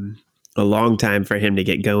a long time for him to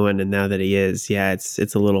get going. And now that he is,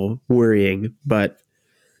 it's a little worrying. But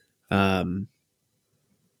I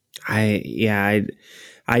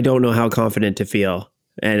don't know how confident to feel.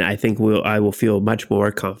 And I think I will feel much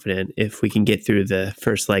more confident if we can get through the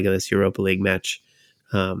first leg of this Europa League match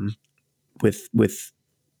with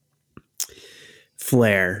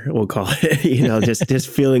flair, we'll call it. just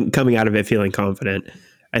coming out of it feeling confident.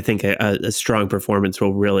 I think a strong performance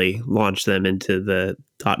will really launch them into the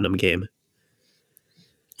Tottenham game.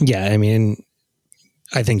 Yeah, I mean,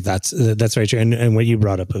 I think that's right. And what you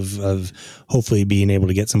brought up of hopefully being able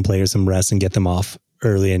to get some players some rest and get them off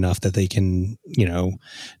early enough that they can,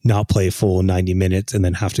 not play full 90 minutes and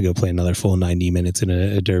then have to go play another full 90 minutes in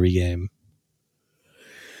a derby game.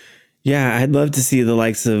 Yeah, I'd love to see the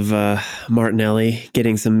likes of Martinelli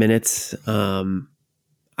getting some minutes.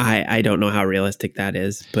 I don't know how realistic that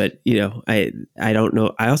is, but I don't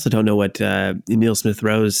know. I also don't know what Emile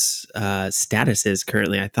Smith-Rowe's status is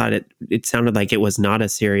currently. I thought it sounded like it was not a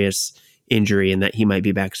serious injury and that he might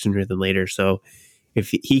be back sooner than later. So if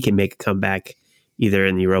he can make a comeback, either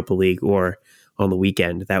in the Europa League or on the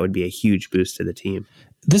weekend. That would be a huge boost to the team.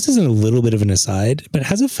 This is a little bit of an aside, but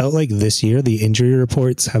has it felt like this year the injury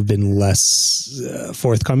reports have been less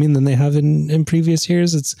forthcoming than they have in previous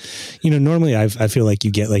years? It's, normally I feel like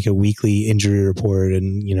you get like a weekly injury report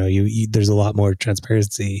and, there's a lot more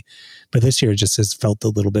transparency, but this year it just has felt a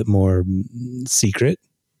little bit more secret.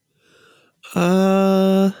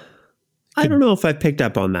 I don't know if I picked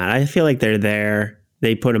up on that. I feel like they're there.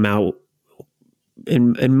 They put them out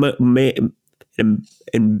and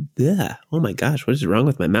yeah, oh my gosh, what is wrong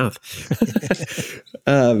with my mouth?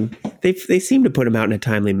 They seem to put them out in a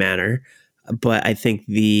timely manner, but I think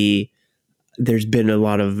there's been a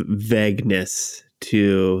lot of vagueness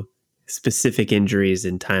to specific injuries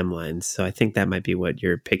and timelines. So I think that might be what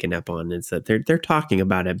you're picking up on, is that they're talking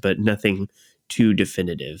about it, but nothing too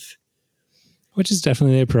definitive. Which is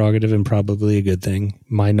definitely a prerogative and probably a good thing.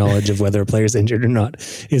 My knowledge of whether a player's injured or not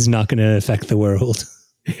is not going to affect the world.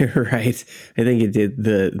 Right. I think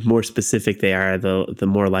the more specific they are, the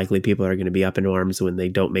more likely people are going to be up in arms when they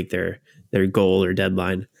don't make their goal or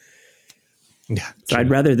deadline. Yeah. So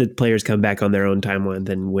I'd rather the players come back on their own timeline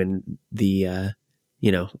than when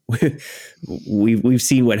we've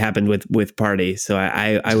seen what happened with Partey. So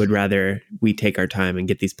I would rather we take our time and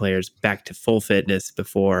get these players back to full fitness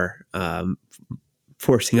before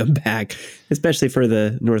forcing them back, especially for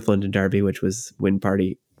the North London derby, which was when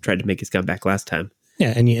Partey tried to make his comeback last time.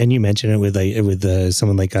 Yeah, and you mentioned it with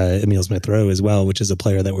someone like Emile Smith-Rowe as well, which is a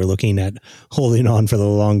player that we're looking at holding on for the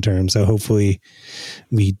long term. So hopefully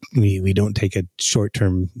we don't take a short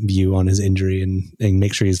term view on his injury and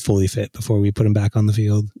make sure he's fully fit before we put him back on the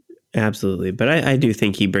field. Absolutely, but I do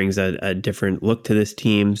think he brings a different look to this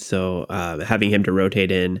team. So having him to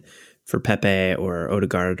rotate in for Pepe or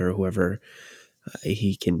Odegaard or whoever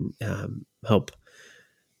he can help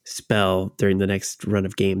spell during the next run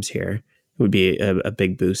of games here would be a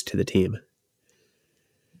big boost to the team.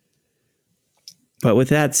 But with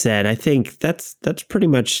that said, I think that's pretty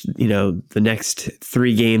much the next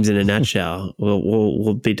 3 games in a nutshell.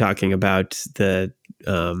 We'll be talking about the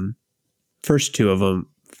first 2 of them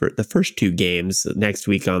for the first 2 games next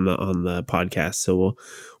week on the podcast. So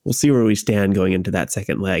we'll see where we stand going into that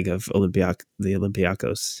second leg of the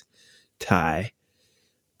Olympiacos tie.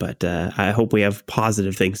 But I hope we have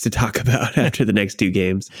positive things to talk about after the next 2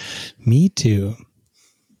 games. Me too.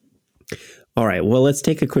 All right. Well, let's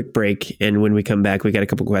take a quick break. And when we come back, we got a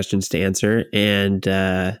couple questions to answer. And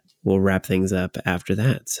we'll wrap things up after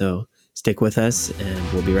that. So stick with us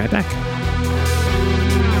and we'll be right back.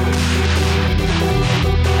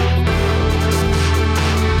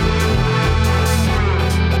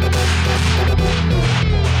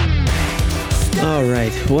 All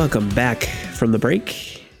right. Welcome back from the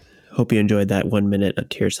break. Hope you enjoyed that 1 minute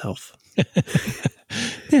to yourself.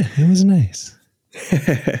 Yeah, it was nice.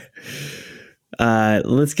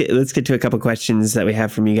 Let's get to a couple questions that we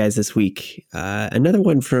have from you guys this week. Another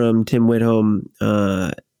one from Tim Whitholm.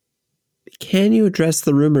 Can you address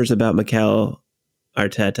the rumors about Mikel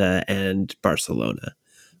Arteta and Barcelona?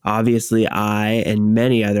 Obviously, I and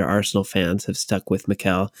many other Arsenal fans have stuck with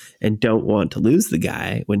Mikel and don't want to lose the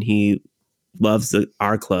guy when he loves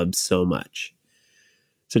our club so much.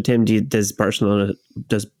 So, Tim, does Barcelona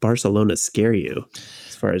scare you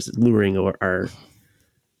as far as luring our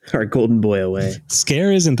golden boy away?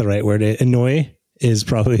 Scare isn't the right word. Annoy is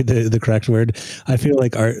probably the correct word. I feel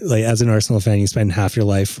like as an Arsenal fan, you spend half your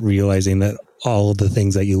life realizing that all the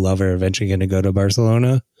things that you love are eventually going to go to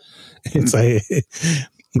Barcelona. It's like,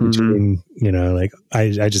 like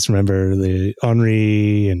I just remember the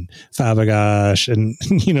Henry and Fabregas and,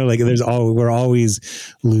 we're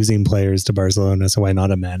always losing players to Barcelona. So why not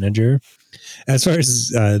a manager? As far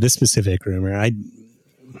as this specific rumor,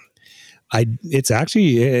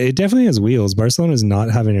 it definitely has wheels. Barcelona is not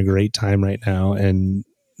having a great time right now. And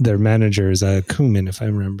their manager is Koeman, if I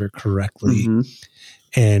remember correctly. Mm-hmm.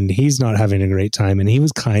 And he's not having a great time. And he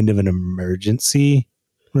was kind of an emergency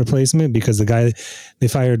replacement because the guy they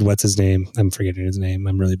fired, what's his name? I'm forgetting his name.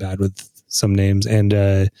 I'm really bad with some names. And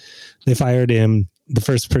they fired him. The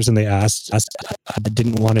first person they asked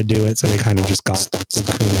didn't want to do it. So they kind of just got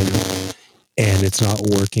Koeman. And it's not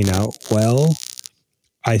working out well.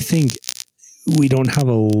 I think we don't have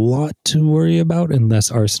a lot to worry about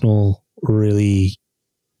unless Arsenal really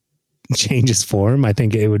changes form. I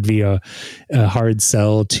think it would be a hard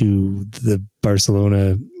sell to the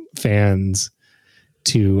Barcelona fans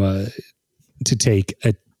to take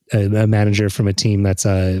a manager from a team that's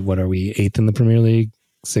what are we, 8th in the Premier League,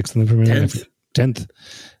 6th in the Premier League, 10th.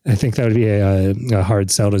 I think that would be a hard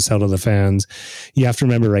sell to the fans. You have to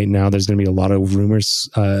remember right now there's going to be a lot of rumors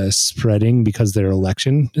spreading because their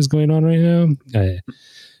election is going on right now.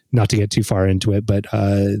 Not to get too far into it, but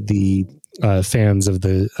the fans of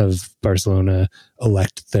Barcelona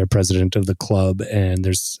elect their president of the club, and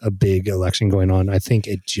there's a big election going on. I think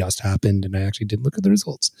it just happened, and I actually did look at the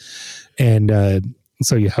results. And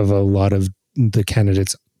so you have a lot of the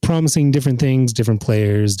candidates promising different things, different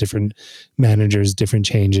players, different managers, different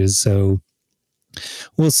changes. So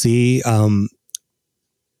we'll see.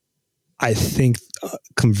 I think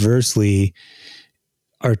conversely,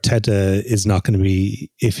 Arteta is not going to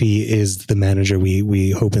be, if he is the manager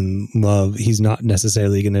we hope and love, he's not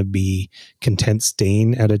necessarily going to be content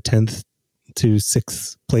staying at a 10th to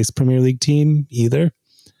 6th place Premier League team either.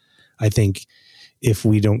 I think if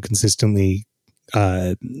we don't consistently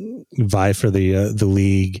vie for the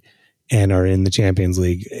league and are in the Champions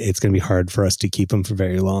League, it's going to be hard for us to keep him for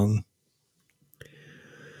very long.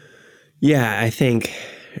 Yeah, I think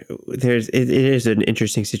it is an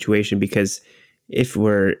interesting situation because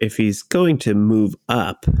if he's going to move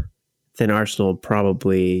up, then Arsenal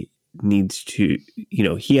probably needs to,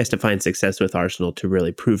 he has to find success with Arsenal to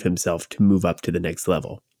really prove himself to move up to the next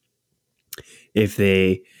level. If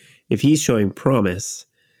he's showing promise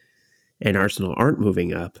and Arsenal aren't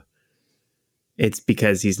moving up, it's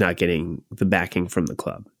because he's not getting the backing from the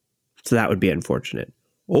club. So that would be unfortunate.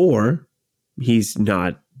 Or he's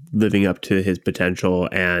not living up to his potential,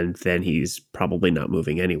 and then he's probably not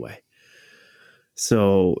moving anyway.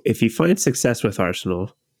 So if he finds success with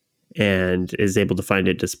Arsenal and is able to find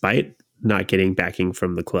it despite not getting backing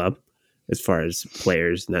from the club as far as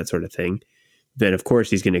players and that sort of thing, then of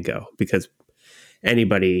course he's going to go, because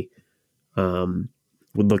anybody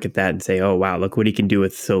would look at that and say, oh, wow, look what he can do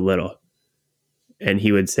with so little. And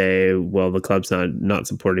he would say, well, the club's not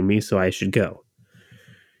supporting me, so I should go.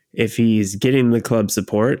 If he's getting the club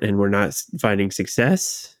support and we're not finding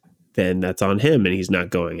success, then that's on him and he's not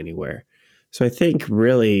going anywhere. So I think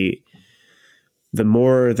really the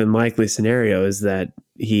more than likely scenario is that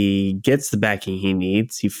he gets the backing he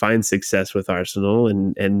needs, he finds success with Arsenal,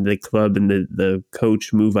 and the club and the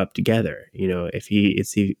coach move up together.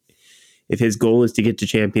 If his goal is to get to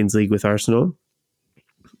Champions League with Arsenal,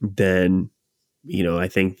 then I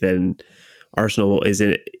think then Arsenal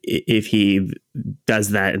if he does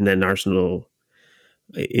that and then Arsenal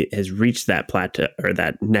has reached that plateau or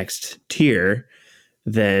that next tier,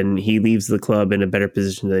 then he leaves the club in a better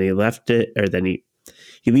position than he left it, or then he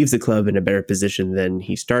leaves the club in a better position than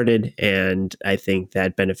he started, and I think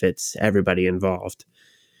that benefits everybody involved.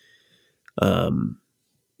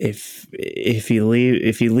 If he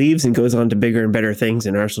leaves and goes on to bigger and better things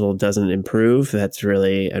and Arsenal doesn't improve, that's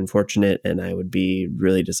really unfortunate, and I would be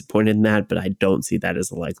really disappointed in that, but I don't see that as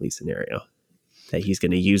a likely scenario, that he's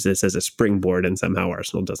going to use this as a springboard and somehow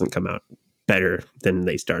Arsenal doesn't come out better than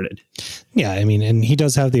they started. Yeah, I mean, and he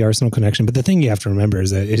does have the Arsenal connection, but the thing you have to remember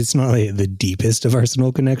is that it's not like the deepest of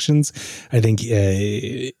Arsenal connections. I think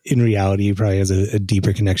in reality, he probably has a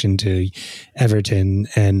deeper connection to Everton,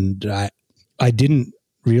 and I didn't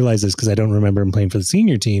realize this because I don't remember him playing for the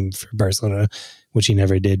senior team for Barcelona, which he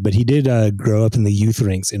never did, but he did grow up in the youth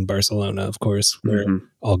ranks in Barcelona, of course, where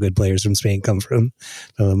all good players from Spain come from,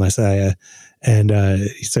 the Messiah. And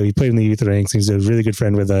so he played in the youth ranks. He's a really good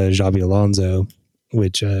friend with Xabi Alonso,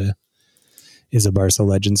 which is a Barca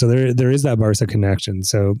legend. So there is that Barca connection.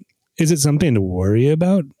 So is it something to worry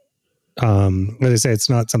about? As I say, it's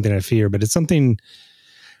not something I fear, but it's something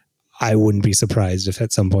I wouldn't be surprised if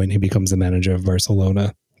at some point he becomes the manager of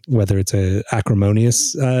Barcelona, whether it's a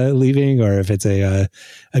acrimonious leaving or if it's a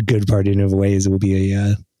good parting of ways. It will be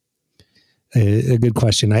a good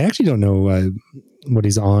question. I actually don't know what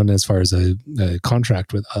he's on as far as a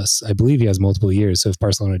contract with us. I believe he has multiple years. So if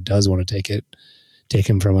Barcelona does want to take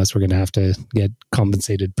him from us, we're going to have to get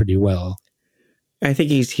compensated pretty well. I think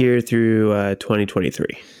he's here through 2023.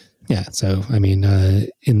 Yeah. So, I mean,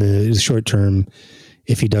 in the short term,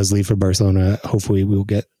 if he does leave for Barcelona, hopefully we'll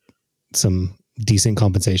get some decent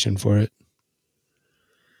compensation for it.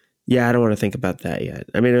 Yeah, I don't want to think about that yet.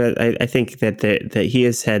 I mean, I think that he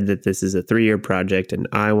has said that this is a 3-year project, and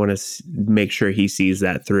I want to make sure he sees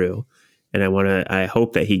that through. And I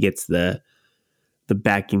hope that he gets the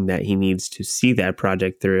backing that he needs to see that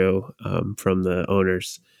project through from the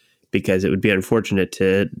owners, because it would be unfortunate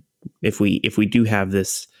if we do have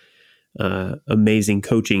this amazing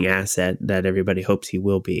coaching asset that everybody hopes he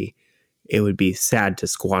will be. It would be sad to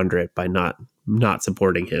squander it by not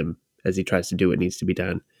supporting him as he tries to do what needs to be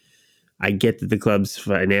done. I get that the club's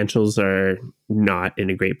financials are not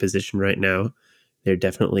in a great position right now. They're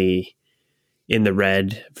definitely in the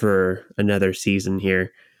red for another season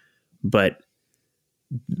here. but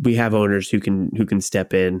we have owners who can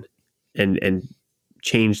step in and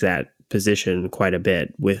change that position quite a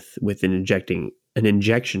bit with an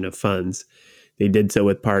injection of funds. They did so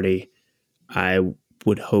with Partey. I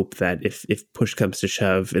would hope that if push comes to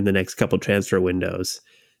shove in the next couple transfer windows,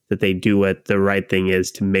 that they do what the right thing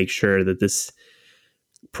is to make sure that this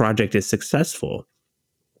project is successful.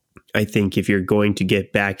 I think if you're going to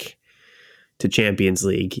get back to Champions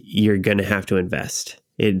League, you're going to have to invest.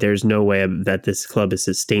 There's no way that this club is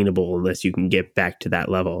sustainable unless you can get back to that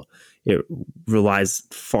level. It relies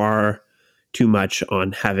far too much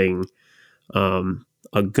on having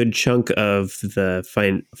a good chunk of the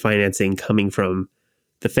financing coming from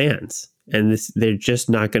the fans. And they're just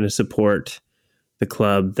not going to support the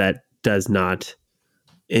club that does not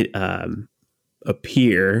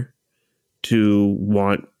appear to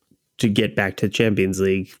want to get back to Champions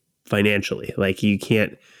League financially. Like you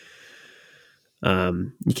can't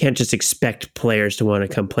just expect players to want to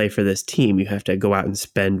come play for this team. You have to go out and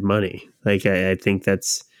spend money. Like I think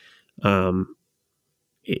that's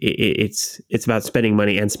it's about spending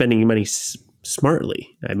money and spending money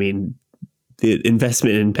smartly. I mean, the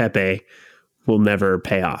investment in Pepe will never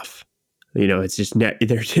pay off. It's just they're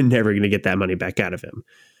never going to get that money back out of him.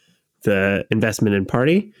 The investment in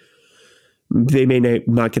Partey, they may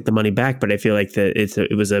not get the money back, but I feel like that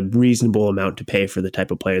it was a reasonable amount to pay for the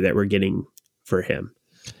type of player that we're getting for him.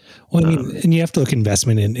 Well, I mean, and you have to look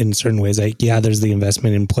investment in certain ways. Like, yeah, there's the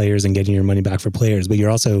investment in players and getting your money back for players, but you're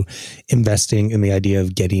also investing in the idea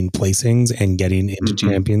of getting placings and getting into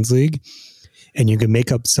Champions League. And you can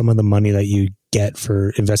make up some of the money that you get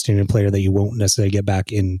for investing in a player that you won't necessarily get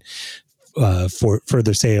back in for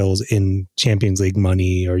further sales in Champions League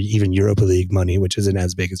money or even Europa League money, which isn't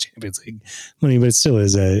as big as Champions League money, but it still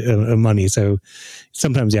is a money. So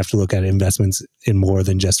sometimes you have to look at investments in more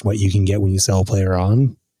than just what you can get when you sell a player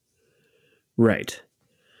on. Right.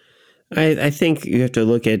 I think you have to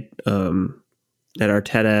look at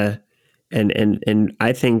Arteta and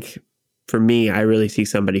I think for me, I really see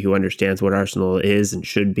somebody who understands what Arsenal is and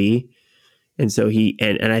should be. And so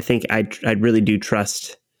I think I really do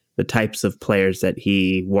trust the types of players that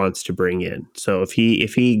he wants to bring in. So if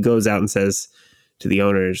he goes out and says to the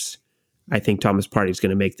owners, I think Thomas Partey is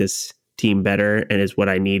going to make this team better and is what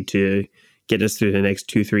I need to get us through the next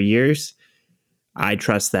 2-3 years, I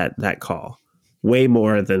trust that call way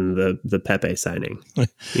more than the Pepe signing.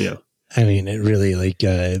 I mean, it really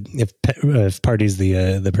if Partey's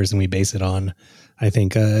the person we base it on, I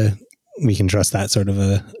think we can trust that sort of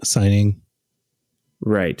a signing.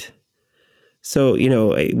 Right. So,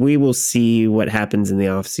 we will see what happens in the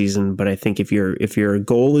off season, but I think if your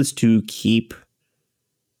goal is to keep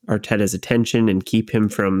Arteta's attention and keep him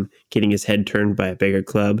from getting his head turned by a bigger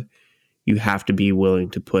club, you have to be willing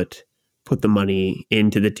to put the money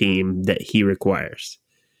into the team that he requires.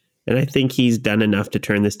 And I think he's done enough to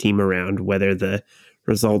turn this team around, whether the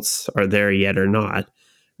results are there yet or not.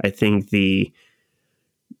 I think the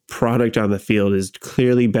product on the field is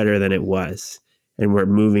clearly better than it was, and we're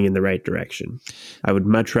moving in the right direction. I would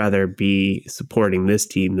much rather be supporting this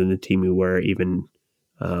team than the team we were even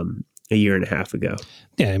a year and a half ago.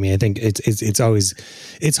 Yeah, I mean, I think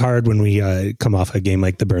it's hard when we come off a game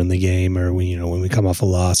like the Burnley game, or when we come off a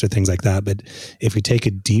loss or things like that. But if we take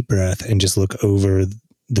a deep breath and just look over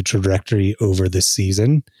the trajectory over this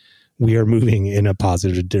season, we are moving in a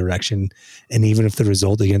positive direction. And even if the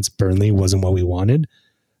result against Burnley wasn't what we wanted,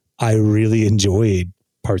 I really enjoyed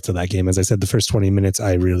parts of that game. As I said, the first 20 minutes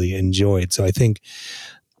I really enjoyed. So I think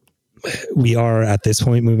we are at this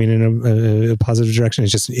point moving in a positive direction.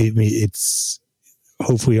 It's just, it's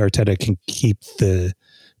hopefully Arteta can keep the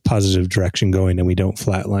positive direction going and we don't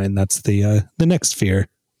flatline. That's the next fear.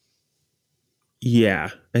 Yeah,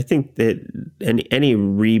 I think that any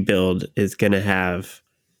rebuild is going to have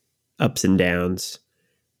ups and downs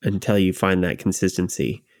until you find that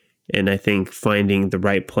consistency. And I think finding the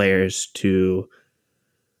right players to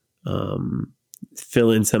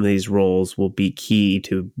fill in some of these roles will be key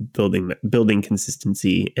to building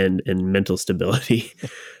consistency and mental stability.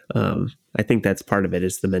 I think that's part of it,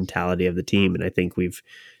 is the mentality of the team. And I think we've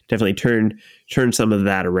definitely turned some of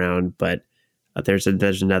that around, but there's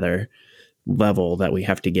another level that we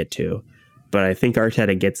have to get to. But I think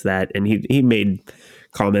Arteta gets that, and he made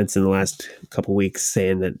comments in the last couple weeks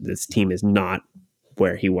saying that this team is not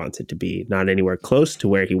where he wants it to be, not anywhere close to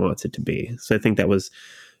where he wants it to be. So I think that was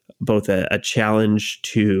both a challenge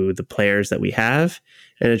to the players that we have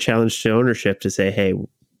and a challenge to ownership to say, hey,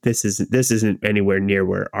 this isn't anywhere near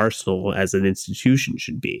where Arsenal as an institution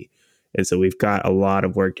should be. And so we've got a lot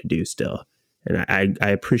of work to do still. And I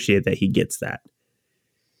appreciate that he gets that.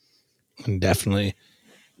 Definitely.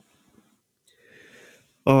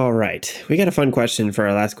 All right. We got a fun question for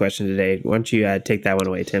our last question today. Why don't you take that one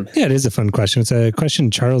away, Tim? Yeah, it is a fun question. It's a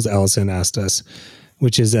question Charles Ellison asked us,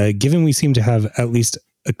 which is, given we seem to have at least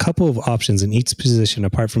a couple of options in each position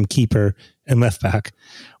apart from keeper and left back,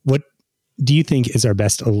 what do you think is our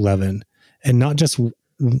best 11? And not just,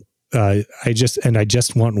 I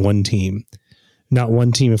just want one team. Not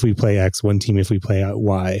one team if we play X, one team if we play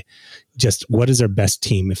Y. Just what is our best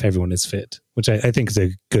team if everyone is fit? Which I think is a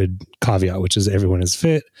good caveat, which is everyone is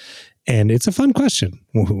fit. And it's a fun question.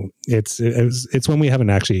 It's one we haven't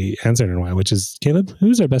actually answered in a while, which is, Caleb,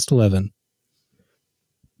 who's our best 11?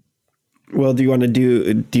 Well, do you want to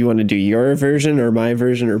do your version or my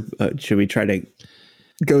version, or should we try to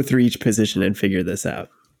go through each position and figure this out?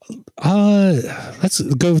 Let's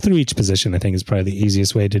go through each position. I think is probably the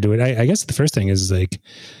easiest way to do it. I guess the first thing is like,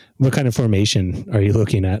 what kind of formation are you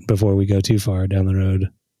looking at before we go too far down the road?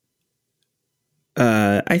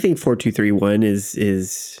 I think 4-2-3-1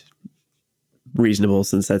 is reasonable,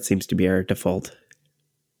 since that seems to be our default.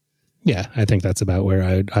 Yeah, I think that's about where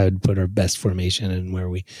I would put our best formation and where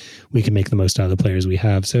we can make the most out of the players we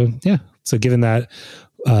have. So yeah, so given that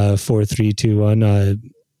 4-3-2-1,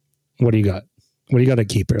 what do you got? What do you got at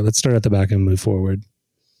keeper? Let's start at the back and move forward.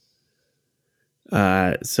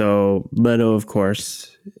 So Leno, of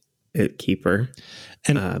course, at keeper.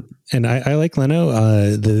 And I like Leno.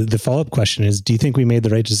 The follow-up question is, do you think we made the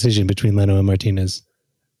right decision between Leno and Martinez?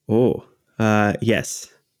 Oh, yes.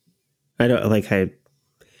 I don't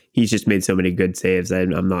he's just made so many good saves.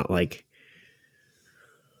 I'm not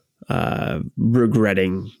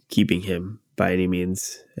regretting keeping him by any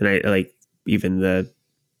means. And I like even the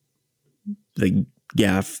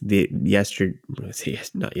gaff not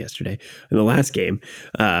yesterday, in the last game.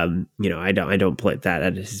 I don't put that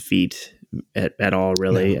at his feet at all,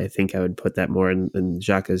 really. No. I think I would put that more in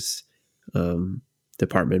Xhaka's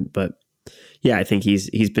department. But yeah, I think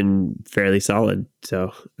he's been fairly solid.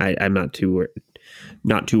 So I'm not too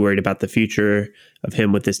worried about the future of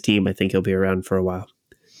him with this team. I think he'll be around for a while.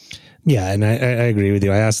 Yeah, and I agree with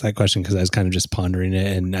you. I asked that question because I was kind of just pondering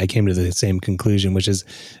it, and I came to the same conclusion, which is,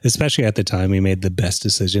 especially at the time, we made the best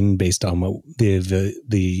decision based on what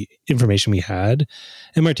the information we had.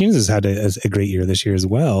 And Martinez has had a great year this year as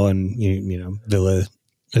well, and Villa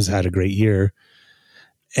has had a great year.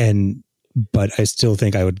 But I still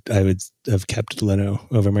think I would have kept Leno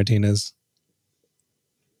over Martinez.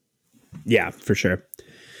 Yeah, for sure.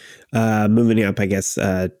 Moving up, I guess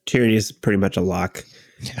Tierney is pretty much a lock.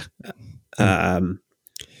 Yeah. The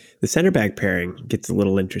center back pairing gets a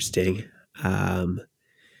little interesting. Do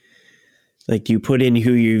you put in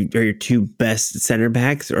who are your two best center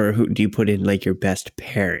backs, or who do you put in like your best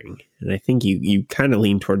pairing? And I think you kind of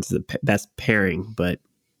lean towards the best pairing, but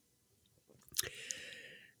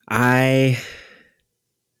I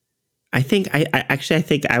think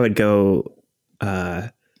I would go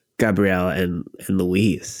Gabriel and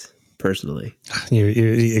Luis. Personally, you're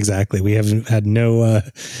exactly. We haven't had no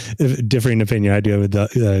differing opinion. I do with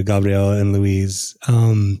Gabriel and Luis,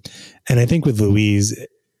 and I think with Luis,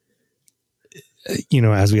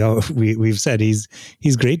 as we've said, he's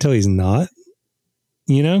great till he's not.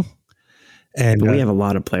 And we have a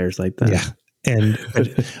lot of players like that. Yeah, and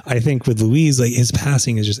I think with Luis, like his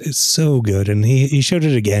passing is so good, and he showed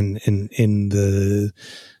it again in the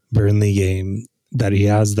Burnley game. That he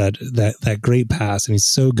has that great pass, and he's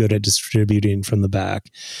so good at distributing from the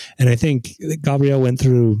back. And I think Gabriel went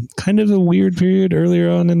through kind of a weird period earlier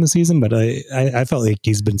on in the season, but I felt like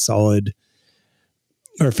he's been solid,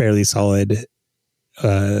 or fairly solid,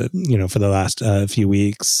 for the last few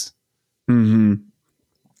weeks. Mm-hmm.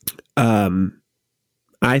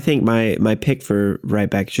 I think my pick for right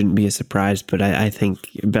back shouldn't be a surprise, but I think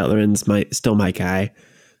Bellerin's still my guy.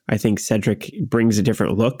 I think Cedric brings a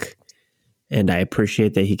different look. And I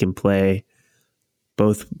appreciate that he can play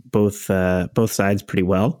both sides pretty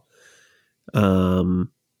well. And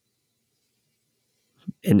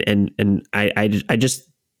I just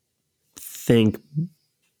think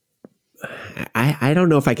I don't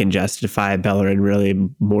know if I can justify Bellerin really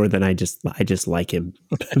more than I just like him.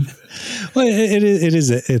 Well, it is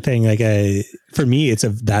a thing. Like for me,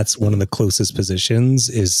 that's one of the closest positions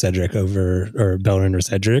is Cedric or Bellerin or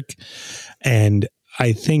Cedric, and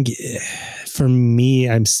I think for me,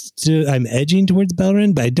 I'm edging towards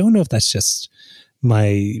Bellerin, but I don't know if that's just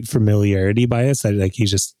my familiarity bias.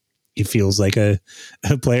 He feels like a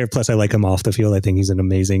player. Plus, I like him off the field. I think he's an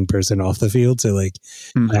amazing person off the field. So, I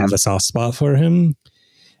have a soft spot for him.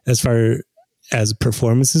 As far as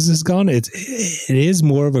performances has gone, it is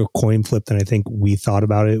more of a coin flip than I think we thought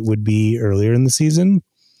about it would be earlier in the season.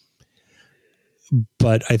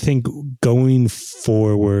 But I think going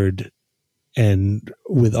forward, And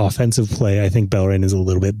with offensive play, I think Bellerin is a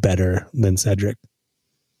little bit better than Cedric.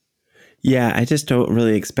 Yeah, I just don't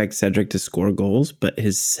really expect Cedric to score goals, but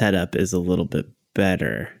his setup is a little bit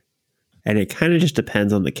better. And it kind of just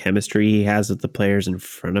depends on the chemistry he has with the players in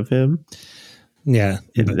front of him. Yeah.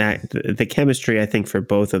 And the chemistry, I think, for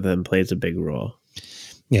both of them plays a big role.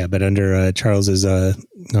 Yeah, but under Charles's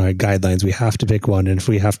guidelines, we have to pick one. And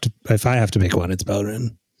if I have to pick one, it's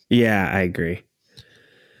Bellerin. Yeah, I agree.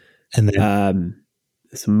 And then,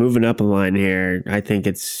 so moving up a line here, I think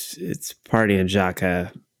it's Partey and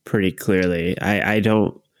Xhaka pretty clearly.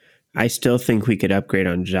 I still think we could upgrade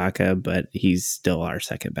on Xhaka, but he's still our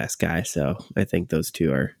second best guy. So I think those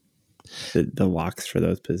two are the locks for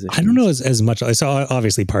those positions. I don't know as much. I saw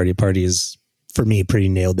obviously Partey is for me pretty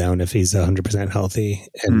nailed down if he's 100% healthy.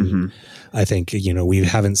 And I think, we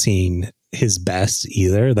haven't seen his best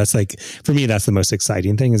either. That's like, for me, that's the most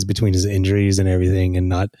exciting thing is between his injuries and everything and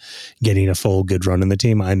not getting a full good run in the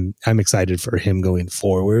team. I'm excited for him going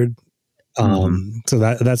forward. So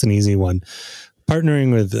that's an easy one.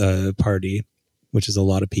 Partnering with Partey, which is a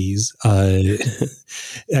lot of peas.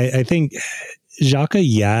 I think Xhaka,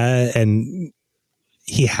 yeah, and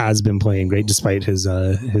he has been playing great despite his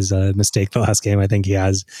mistake the last game. I think he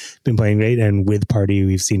has been playing great, and with Partey,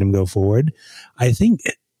 we've seen him go forward. I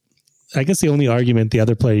guess the only argument the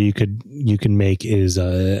other player you can make is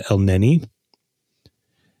El Neni,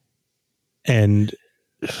 and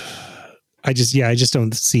I just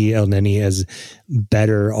don't see El Neni as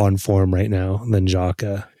better on form right now than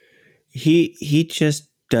Xhaka. He just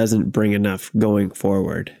doesn't bring enough going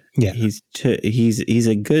forward. Yeah, he's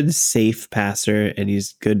a good safe passer and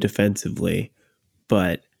he's good defensively,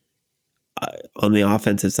 but on the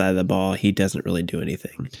offensive side of the ball, he doesn't really do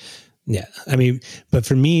anything. Yeah, I mean, but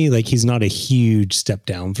for me, like he's not a huge step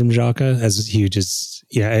down from Xhaka, as huge as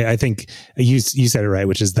I think you said it right,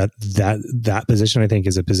 which is that position I think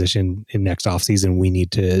is a position in next offseason we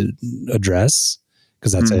need to address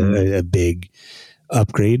because that's a big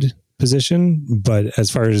upgrade position. But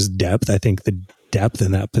as far as depth, I think the depth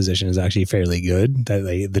in that position is actually fairly good.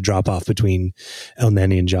 That the drop off between El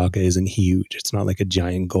Neni and Xhaka isn't huge. It's not like a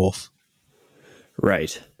giant gulf.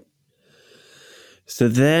 Right. So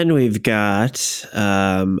then we've got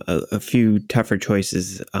a few tougher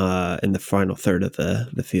choices in the final third of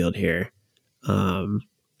the field here. Let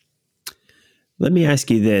me ask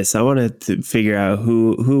you this. I want to figure out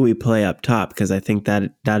who we play up top because I think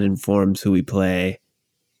that informs who we play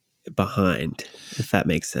behind, if that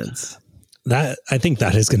makes sense. I think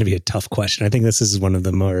that is going to be a tough question. I think this is one of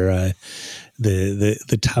the more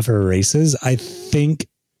the tougher races. I think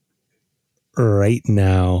right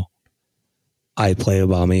now I play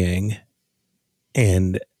Aubameyang,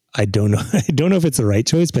 and I don't know if it's the right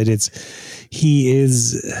choice, but he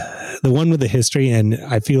is the one with the history, and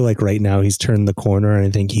I feel like right now he's turned the corner, and I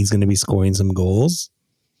think he's going to be scoring some goals.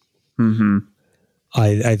 Mm-hmm.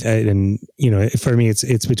 And for me,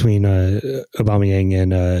 it's between Aubameyang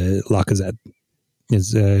and Lacazette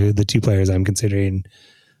is the two players I'm considering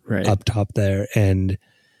up top there, and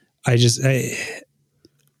I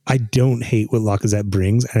don't hate what Lacazette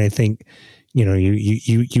brings, and I think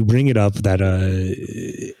you bring it up that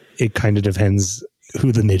it kind of depends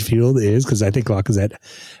who the midfield is because I think Lacazette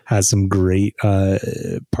has some great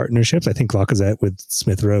partnerships. I think Lacazette with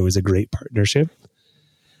Smith Rowe is a great partnership.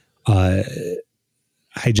 If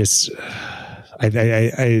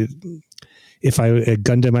I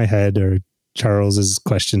gun to my head or Charles's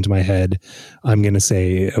question to my head, I'm going to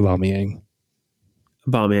say Aubameyang.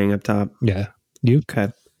 Aubameyang up top. Yeah. You?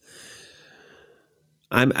 Okay.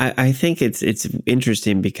 I think it's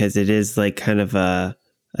interesting because it is like kind of a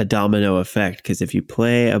domino effect because if you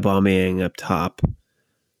play Aubameyang up top,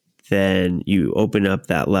 then you open up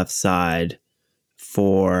that left side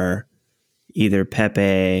for either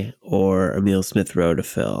Pepe or Emile Smith Rowe to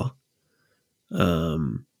fill.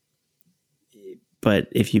 But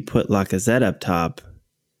if you put Lacazette up top,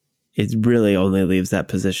 it really only leaves that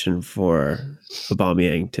position for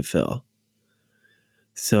Aubameyang to fill.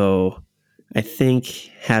 So I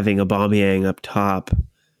think having Aubameyang up top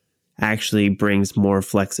actually brings more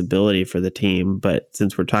flexibility for the team. But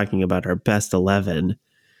since we're talking about our best 11,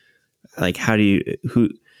 like who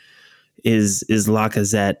is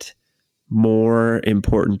Lacazette more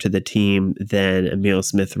important to the team than Emile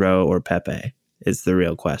Smith Rowe or Pepe is the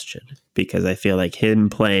real question, because I feel like him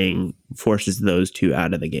playing forces those two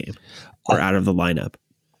out of the game or out of the lineup.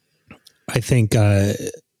 I think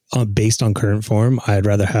based on current form, I'd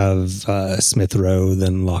rather have Smith Rowe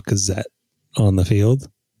than Lacazette on the field.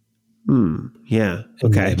 Yeah.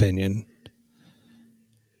 In my opinion.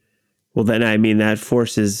 Well, then, I mean, that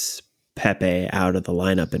forces Pepe out of the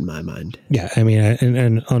lineup in my mind. Yeah, I mean,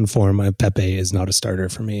 and on form, Pepe is not a starter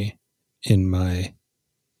for me in my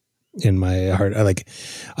heart.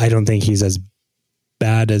 I don't think he's as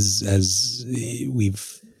bad as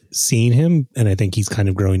we've seen him, and I think he's kind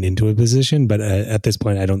of growing into a position. But at this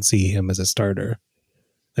point, I don't see him as a starter,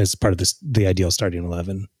 as part of the ideal starting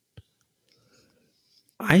 11.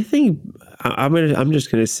 I think I'm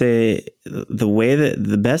just gonna say the way that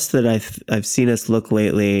the best that I've seen us look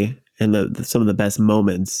lately, and some of the best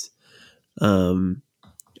moments.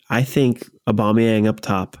 I think Aubameyang up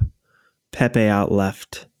top, Pepe out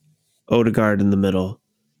left, Odegaard in the middle,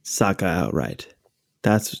 Saka out right.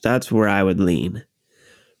 That's where I would lean.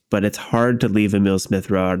 But it's hard to leave Emile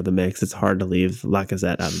Smith-Rowe out of the mix. It's hard to leave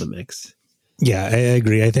Lacazette out of the mix. Yeah, I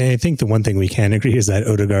agree. I think the one thing we can agree is that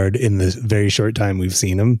Odegaard, in the very short time we've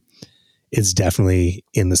seen him, is definitely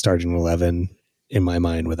in the starting 11 in my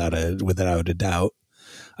mind without a doubt.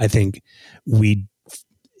 I think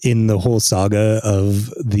in the whole saga of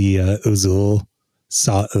the Ozil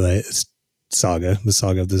saga, the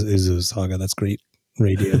saga of the Ozil saga, that's great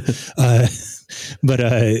radio. But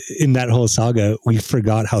in that whole saga, we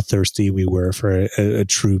forgot how thirsty we were for a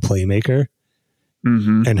true playmaker.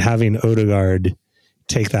 Mm-hmm. And having Odegaard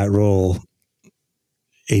take that role,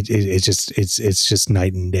 it's just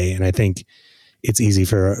night and day. And I think it's easy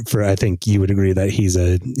for I think you would agree that he's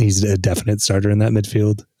a definite starter in that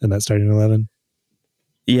midfield and that starting 11.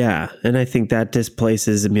 Yeah, and I think that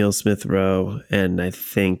displaces Emile Smith-Rowe, and I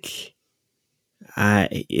think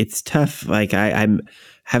it's tough. Like I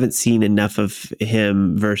haven't seen enough of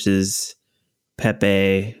him versus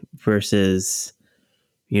Pepe versus,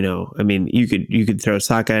 I mean, you could throw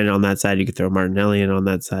Saka in on that side, you could throw Martinelli in on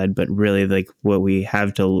that side, but really, like, what we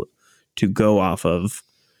have to go off of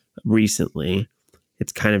recently,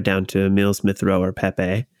 it's kind of down to Emile Smith-Rowe or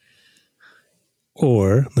Pepe.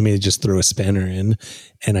 Or let me just throw a spanner in,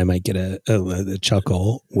 and I might get a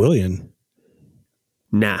chuckle. Willian.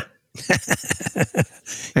 Nah.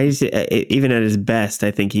 Even at his best,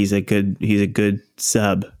 I think he's a good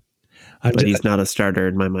sub. But he's not a starter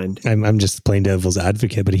in my mind. I'm just playing devil's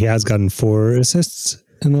advocate, but he has gotten 4 assists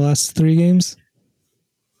in the last 3 games.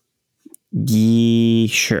 Yeah,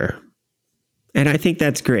 sure. And I think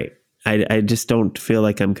that's great. I just don't feel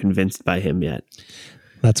like I'm convinced by him yet.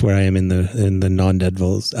 That's where I am in the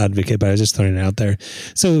non-devil's advocate, but I was just throwing it out there.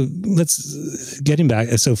 So getting back.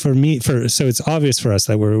 So for me, so it's obvious for us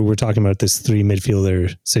that we're talking about this 3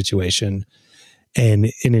 midfielder situation,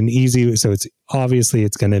 and in an easy. So it's obviously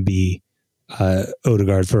it's going to be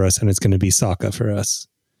Odegaard for us, and it's going to be Saka for us.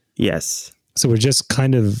 Yes. So we're just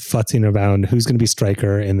kind of futzing around who's going to be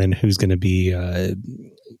striker and then who's going to be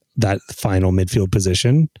that final midfield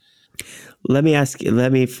position. Let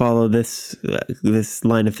me follow this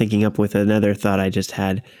line of thinking up with another thought I just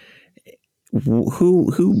had.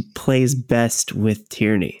 Who plays best with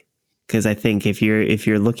Tierney? Because I think if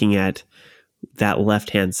you're looking at that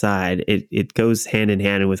left-hand side, it goes hand in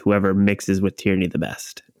hand with whoever mixes with Tierney the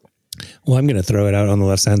best. Well, I'm going to throw it out on the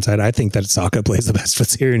left-hand side. I think that Saka plays the best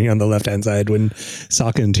with Tierney on the left-hand side. When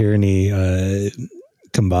Saka and Tierney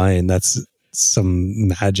combine, that's some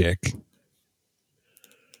magic.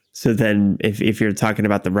 So then if you're talking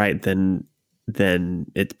about the right, then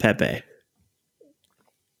it's Pepe.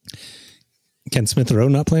 Can Smith-Rowe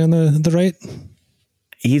not play on the right?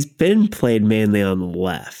 He's been played mainly on the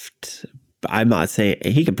left. I'm not saying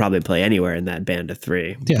he could probably play anywhere in that band of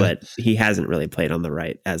 3, but he hasn't really played on the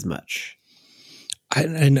right as much.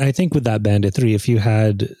 I think with that band of 3, if you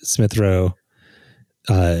had Smith-Rowe,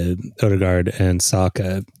 Odegaard, and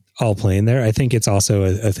Saka all playing there, I think it's also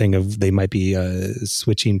a thing of they might be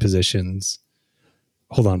switching positions.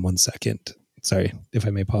 Hold on 1 second. Sorry, if I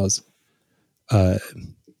may pause.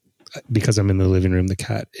 Because I'm in the living room, the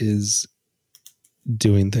cat is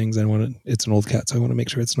doing things. It's an old cat, so I want to make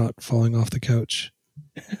sure it's not falling off the couch.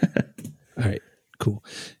 All right, cool.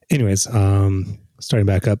 Anyways, starting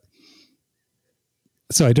back up.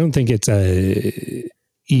 So I don't think it's a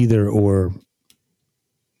either or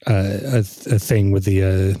a thing with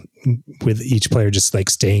with each player just like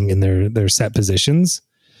staying in their set positions.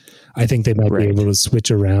 I think they might be able to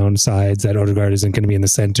switch around sides. That Odegaard isn't going to be in the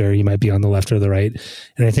center. He might be on the left or the right.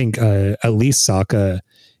 And I think at least Saka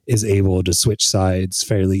is able to switch sides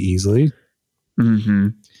fairly easily. Mm-hmm.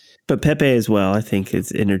 But Pepe as well, I think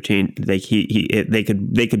it's interchange. Like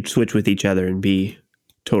they could switch with each other and be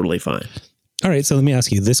totally fine. All right, so let me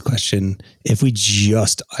ask you this question: if we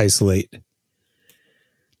just isolate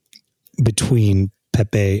between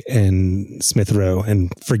Pepe and Smith-Rowe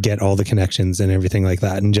and forget all the connections and everything like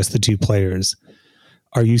that, and just the 2 players,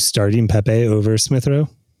 are you starting Pepe over Smith-Rowe?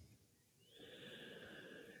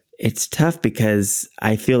 It's tough because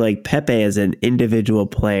I feel like Pepe as an individual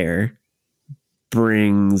player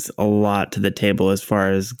brings a lot to the table as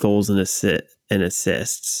far as goals and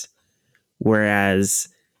assists, whereas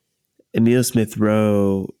Emil Smith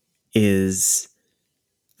Rowe is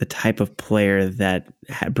the type of player that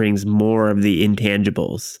brings more of the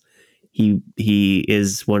intangibles. He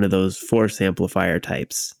is one of those force amplifier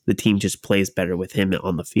types. The team just plays better with him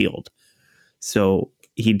on the field. So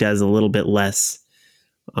he does a little bit less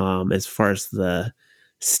as far as the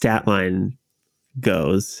stat line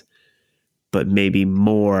goes, but maybe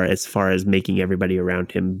more as far as making everybody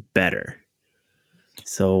around him better.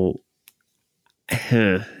 So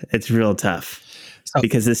it's real tough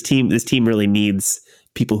because this team really needs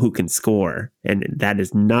people who can score, and that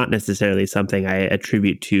is not necessarily something I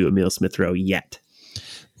attribute to Emil Smith Rowe yet.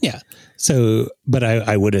 Yeah. So, but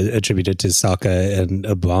I would attribute it to Saka and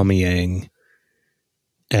Aubameyang,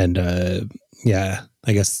 and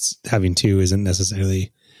I guess having two isn't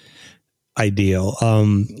necessarily ideal.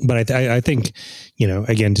 But I think,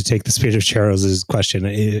 again, to take the spirit of Charles's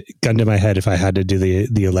question, gun to my head, if I had to do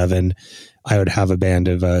the 11, I would have a band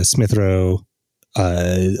of Smith Rowe,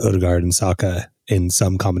 Odegaard, and Saka in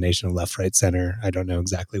some combination of left, right, center. I don't know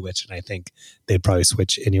exactly which, and I think they'd probably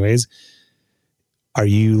switch anyways. Are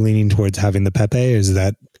you leaning towards having the Pepe? Is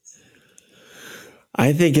that?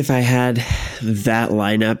 I think if I had that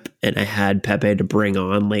lineup and I had Pepe to bring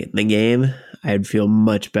on late in the game, I'd feel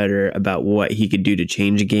much better about what he could do to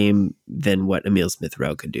change a game than what Emil Smith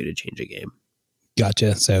Rowe could do to change a game.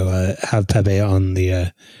 Gotcha. So have Pepe on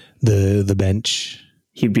the bench.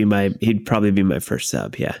 He'd probably be my first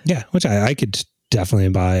sub. Yeah. Yeah. Which I could definitely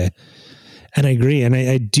buy. And I agree. And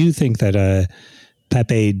I do think that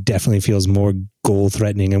Pepe definitely feels more goal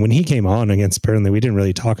threatening. And when he came on against Burnley, we didn't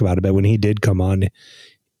really talk about it, but when he did come on,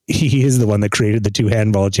 he is the one that created the 2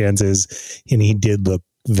 handball chances, and he did look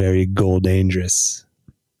very goal dangerous.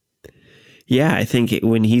 Yeah, I think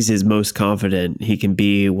when he's his most confident, he can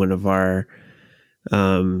be one of our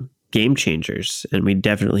game changers, and we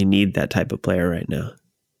definitely need that type of player right now.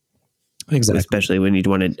 Exactly. Especially when you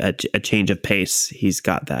want a change of pace. He's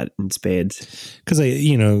got that in spades. Because,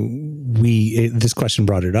 this question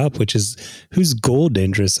brought it up, which is who's goal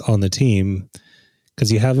dangerous on the team?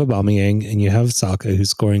 Because you have Aubameyang and you have Saka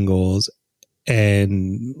who's scoring goals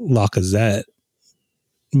and Lacazette.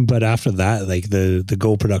 But after that, like the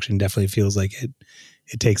goal production definitely feels like it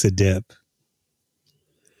takes a dip.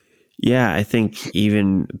 Yeah, I think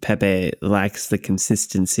even Pepe lacks the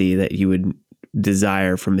consistency that you would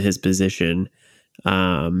desire from his position.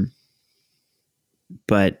 But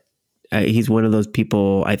he's one of those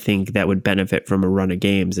people, I think, that would benefit from a run of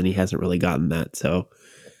games, and he hasn't really gotten that. So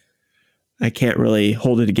I can't really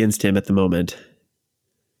hold it against him at the moment.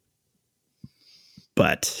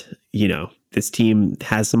 But, this team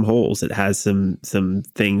has some holes. It has some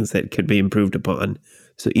things that could be improved upon.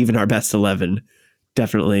 So even our best 11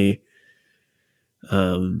 definitely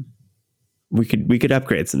we could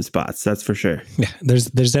upgrade some spots, that's for sure. Yeah, there's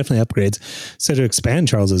definitely upgrades. So to expand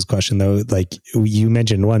Charles's question though, like you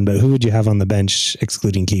mentioned one, but who would you have on the bench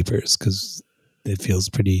excluding keepers? Because it feels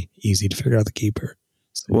pretty easy to figure out the keeper.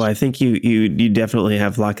 So well, I think you definitely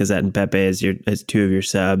have Lacazette and Pepe as two of your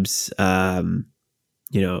subs.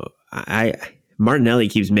 Martinelli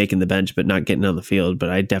keeps making the bench but not getting on the field, but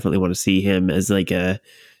I definitely want to see him as like a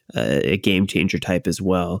game changer type as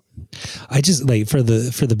well. I just like for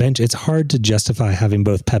the bench, it's hard to justify having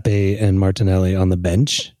both Pepe and Martinelli on the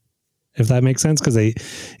bench, if that makes sense. Because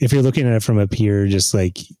if you're looking at it from a pure just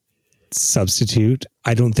like substitute,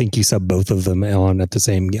 I don't think you sub both of them on the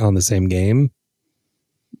same game.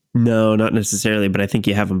 No, not necessarily, but I think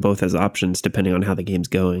you have them both as options depending on how the game's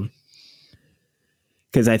going.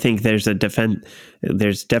 Because I think there's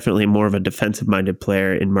definitely more of a defensive-minded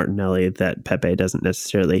player in Martinelli that Pepe doesn't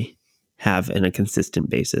necessarily have in a consistent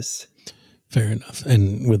basis. Fair enough.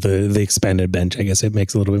 And with the expanded bench, I guess it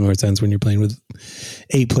makes a little bit more sense when you're playing with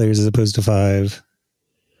 8 players as opposed to 5.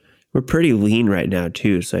 We're pretty lean right now,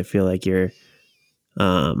 too, so I feel like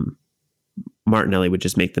Martinelli would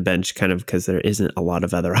just make the bench kind of because there isn't a lot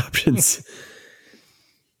of other options.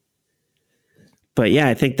 But yeah,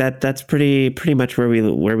 I think that's pretty much where we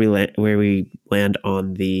land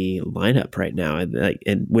on the lineup right now,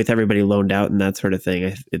 and with everybody loaned out and that sort of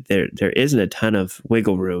thing. There isn't a ton of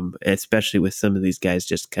wiggle room, especially with some of these guys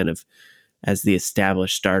just kind of as the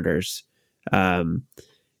established starters.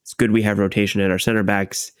 It's good we have rotation at our center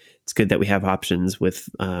backs. It's good that we have options with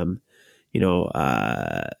Ceballos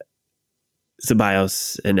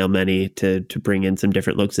and Elneny to bring in some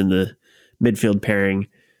different looks in the midfield pairing.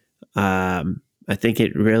 I think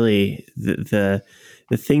it really the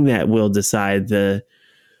thing that will decide the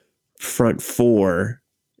front four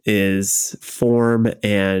is form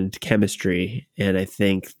and chemistry. And I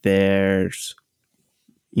think there's,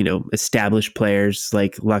 established players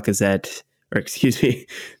like Lacazette, or excuse me,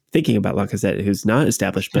 thinking about Lacazette, who's not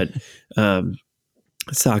established, but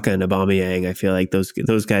Saka and Aubameyang, I feel like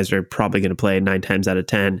those guys are probably going to play 9 times out of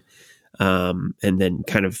 10. And then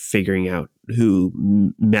kind of figuring out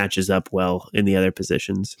who matches up well in the other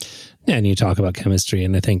positions. Yeah, and you talk about chemistry,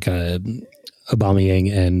 and I think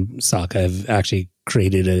Aubameyang and Saka have actually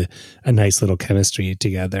created a nice little chemistry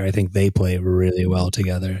together. I think they play really well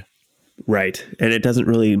together. Right. And it doesn't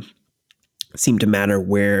really seem to matter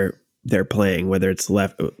where they're playing, whether it's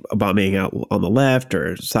left, Aubameyang out on the left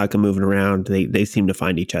or Saka moving around. They seem to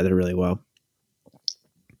find each other really well.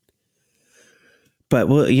 But,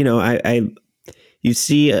 well, you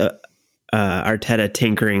see Arteta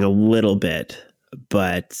tinkering a little bit,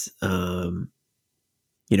 but,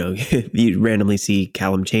 you randomly see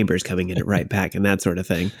Callum Chambers coming in at right back and that sort of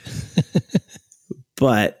thing.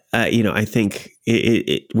 But, I think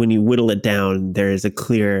when you whittle it down, there is a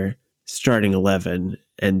clear starting 11,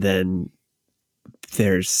 and then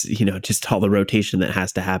there's, just all the rotation that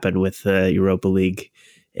has to happen with the Europa League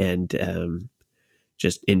and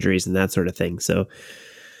just injuries and that sort of thing. So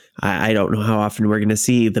I don't know how often we're going to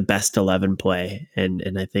see the best 11 play. And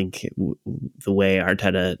I think the way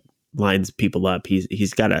Arteta lines people up,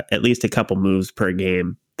 he's got at least a couple moves per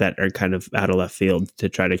game that are kind of out of left field to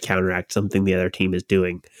try to counteract something the other team is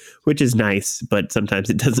doing, which is nice, but sometimes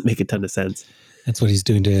it doesn't make a ton of sense. That's what he's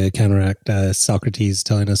doing to counteract Socrates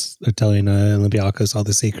telling Olympiacos all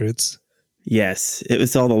the secrets. Yes, it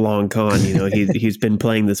was all the long con. He's been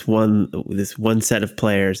playing this one set of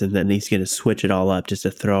players, and then he's going to switch it all up just to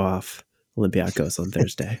throw off Olympiacos on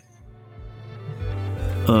Thursday.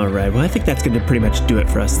 All right. Well, I think that's going to pretty much do it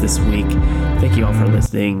for us this week. Thank you all for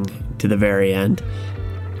listening to the very end.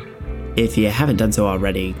 If you haven't done so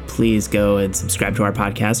already, please go and subscribe to our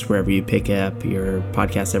podcast wherever you pick up your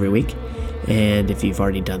podcast every week. And if you've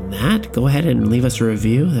already done that, go ahead and leave us a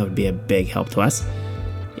review. That would be a big help to us.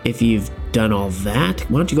 If you've done all that,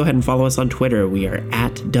 why don't you go ahead and follow us on Twitter? We are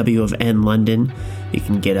at W of N London. You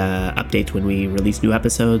can get updates when we release new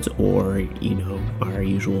episodes or, our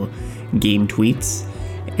usual game tweets.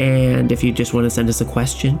 And if you just want to send us a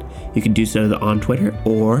question, you can do so on Twitter,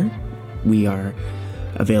 or we are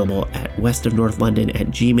available at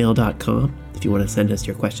westofnorthlondon@gmail.com if you want to send us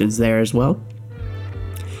your questions there as well.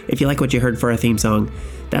 If you like what you heard for our theme song,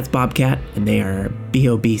 that's Bobcat, and they are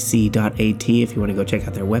bobc.at if you want to go check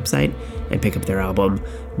out their website and pick up their album.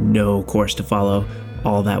 No Course to Follow.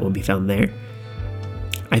 All that will be found there.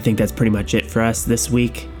 I think that's pretty much it for us this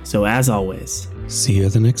week. So as always, see you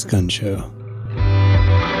at the next gun show.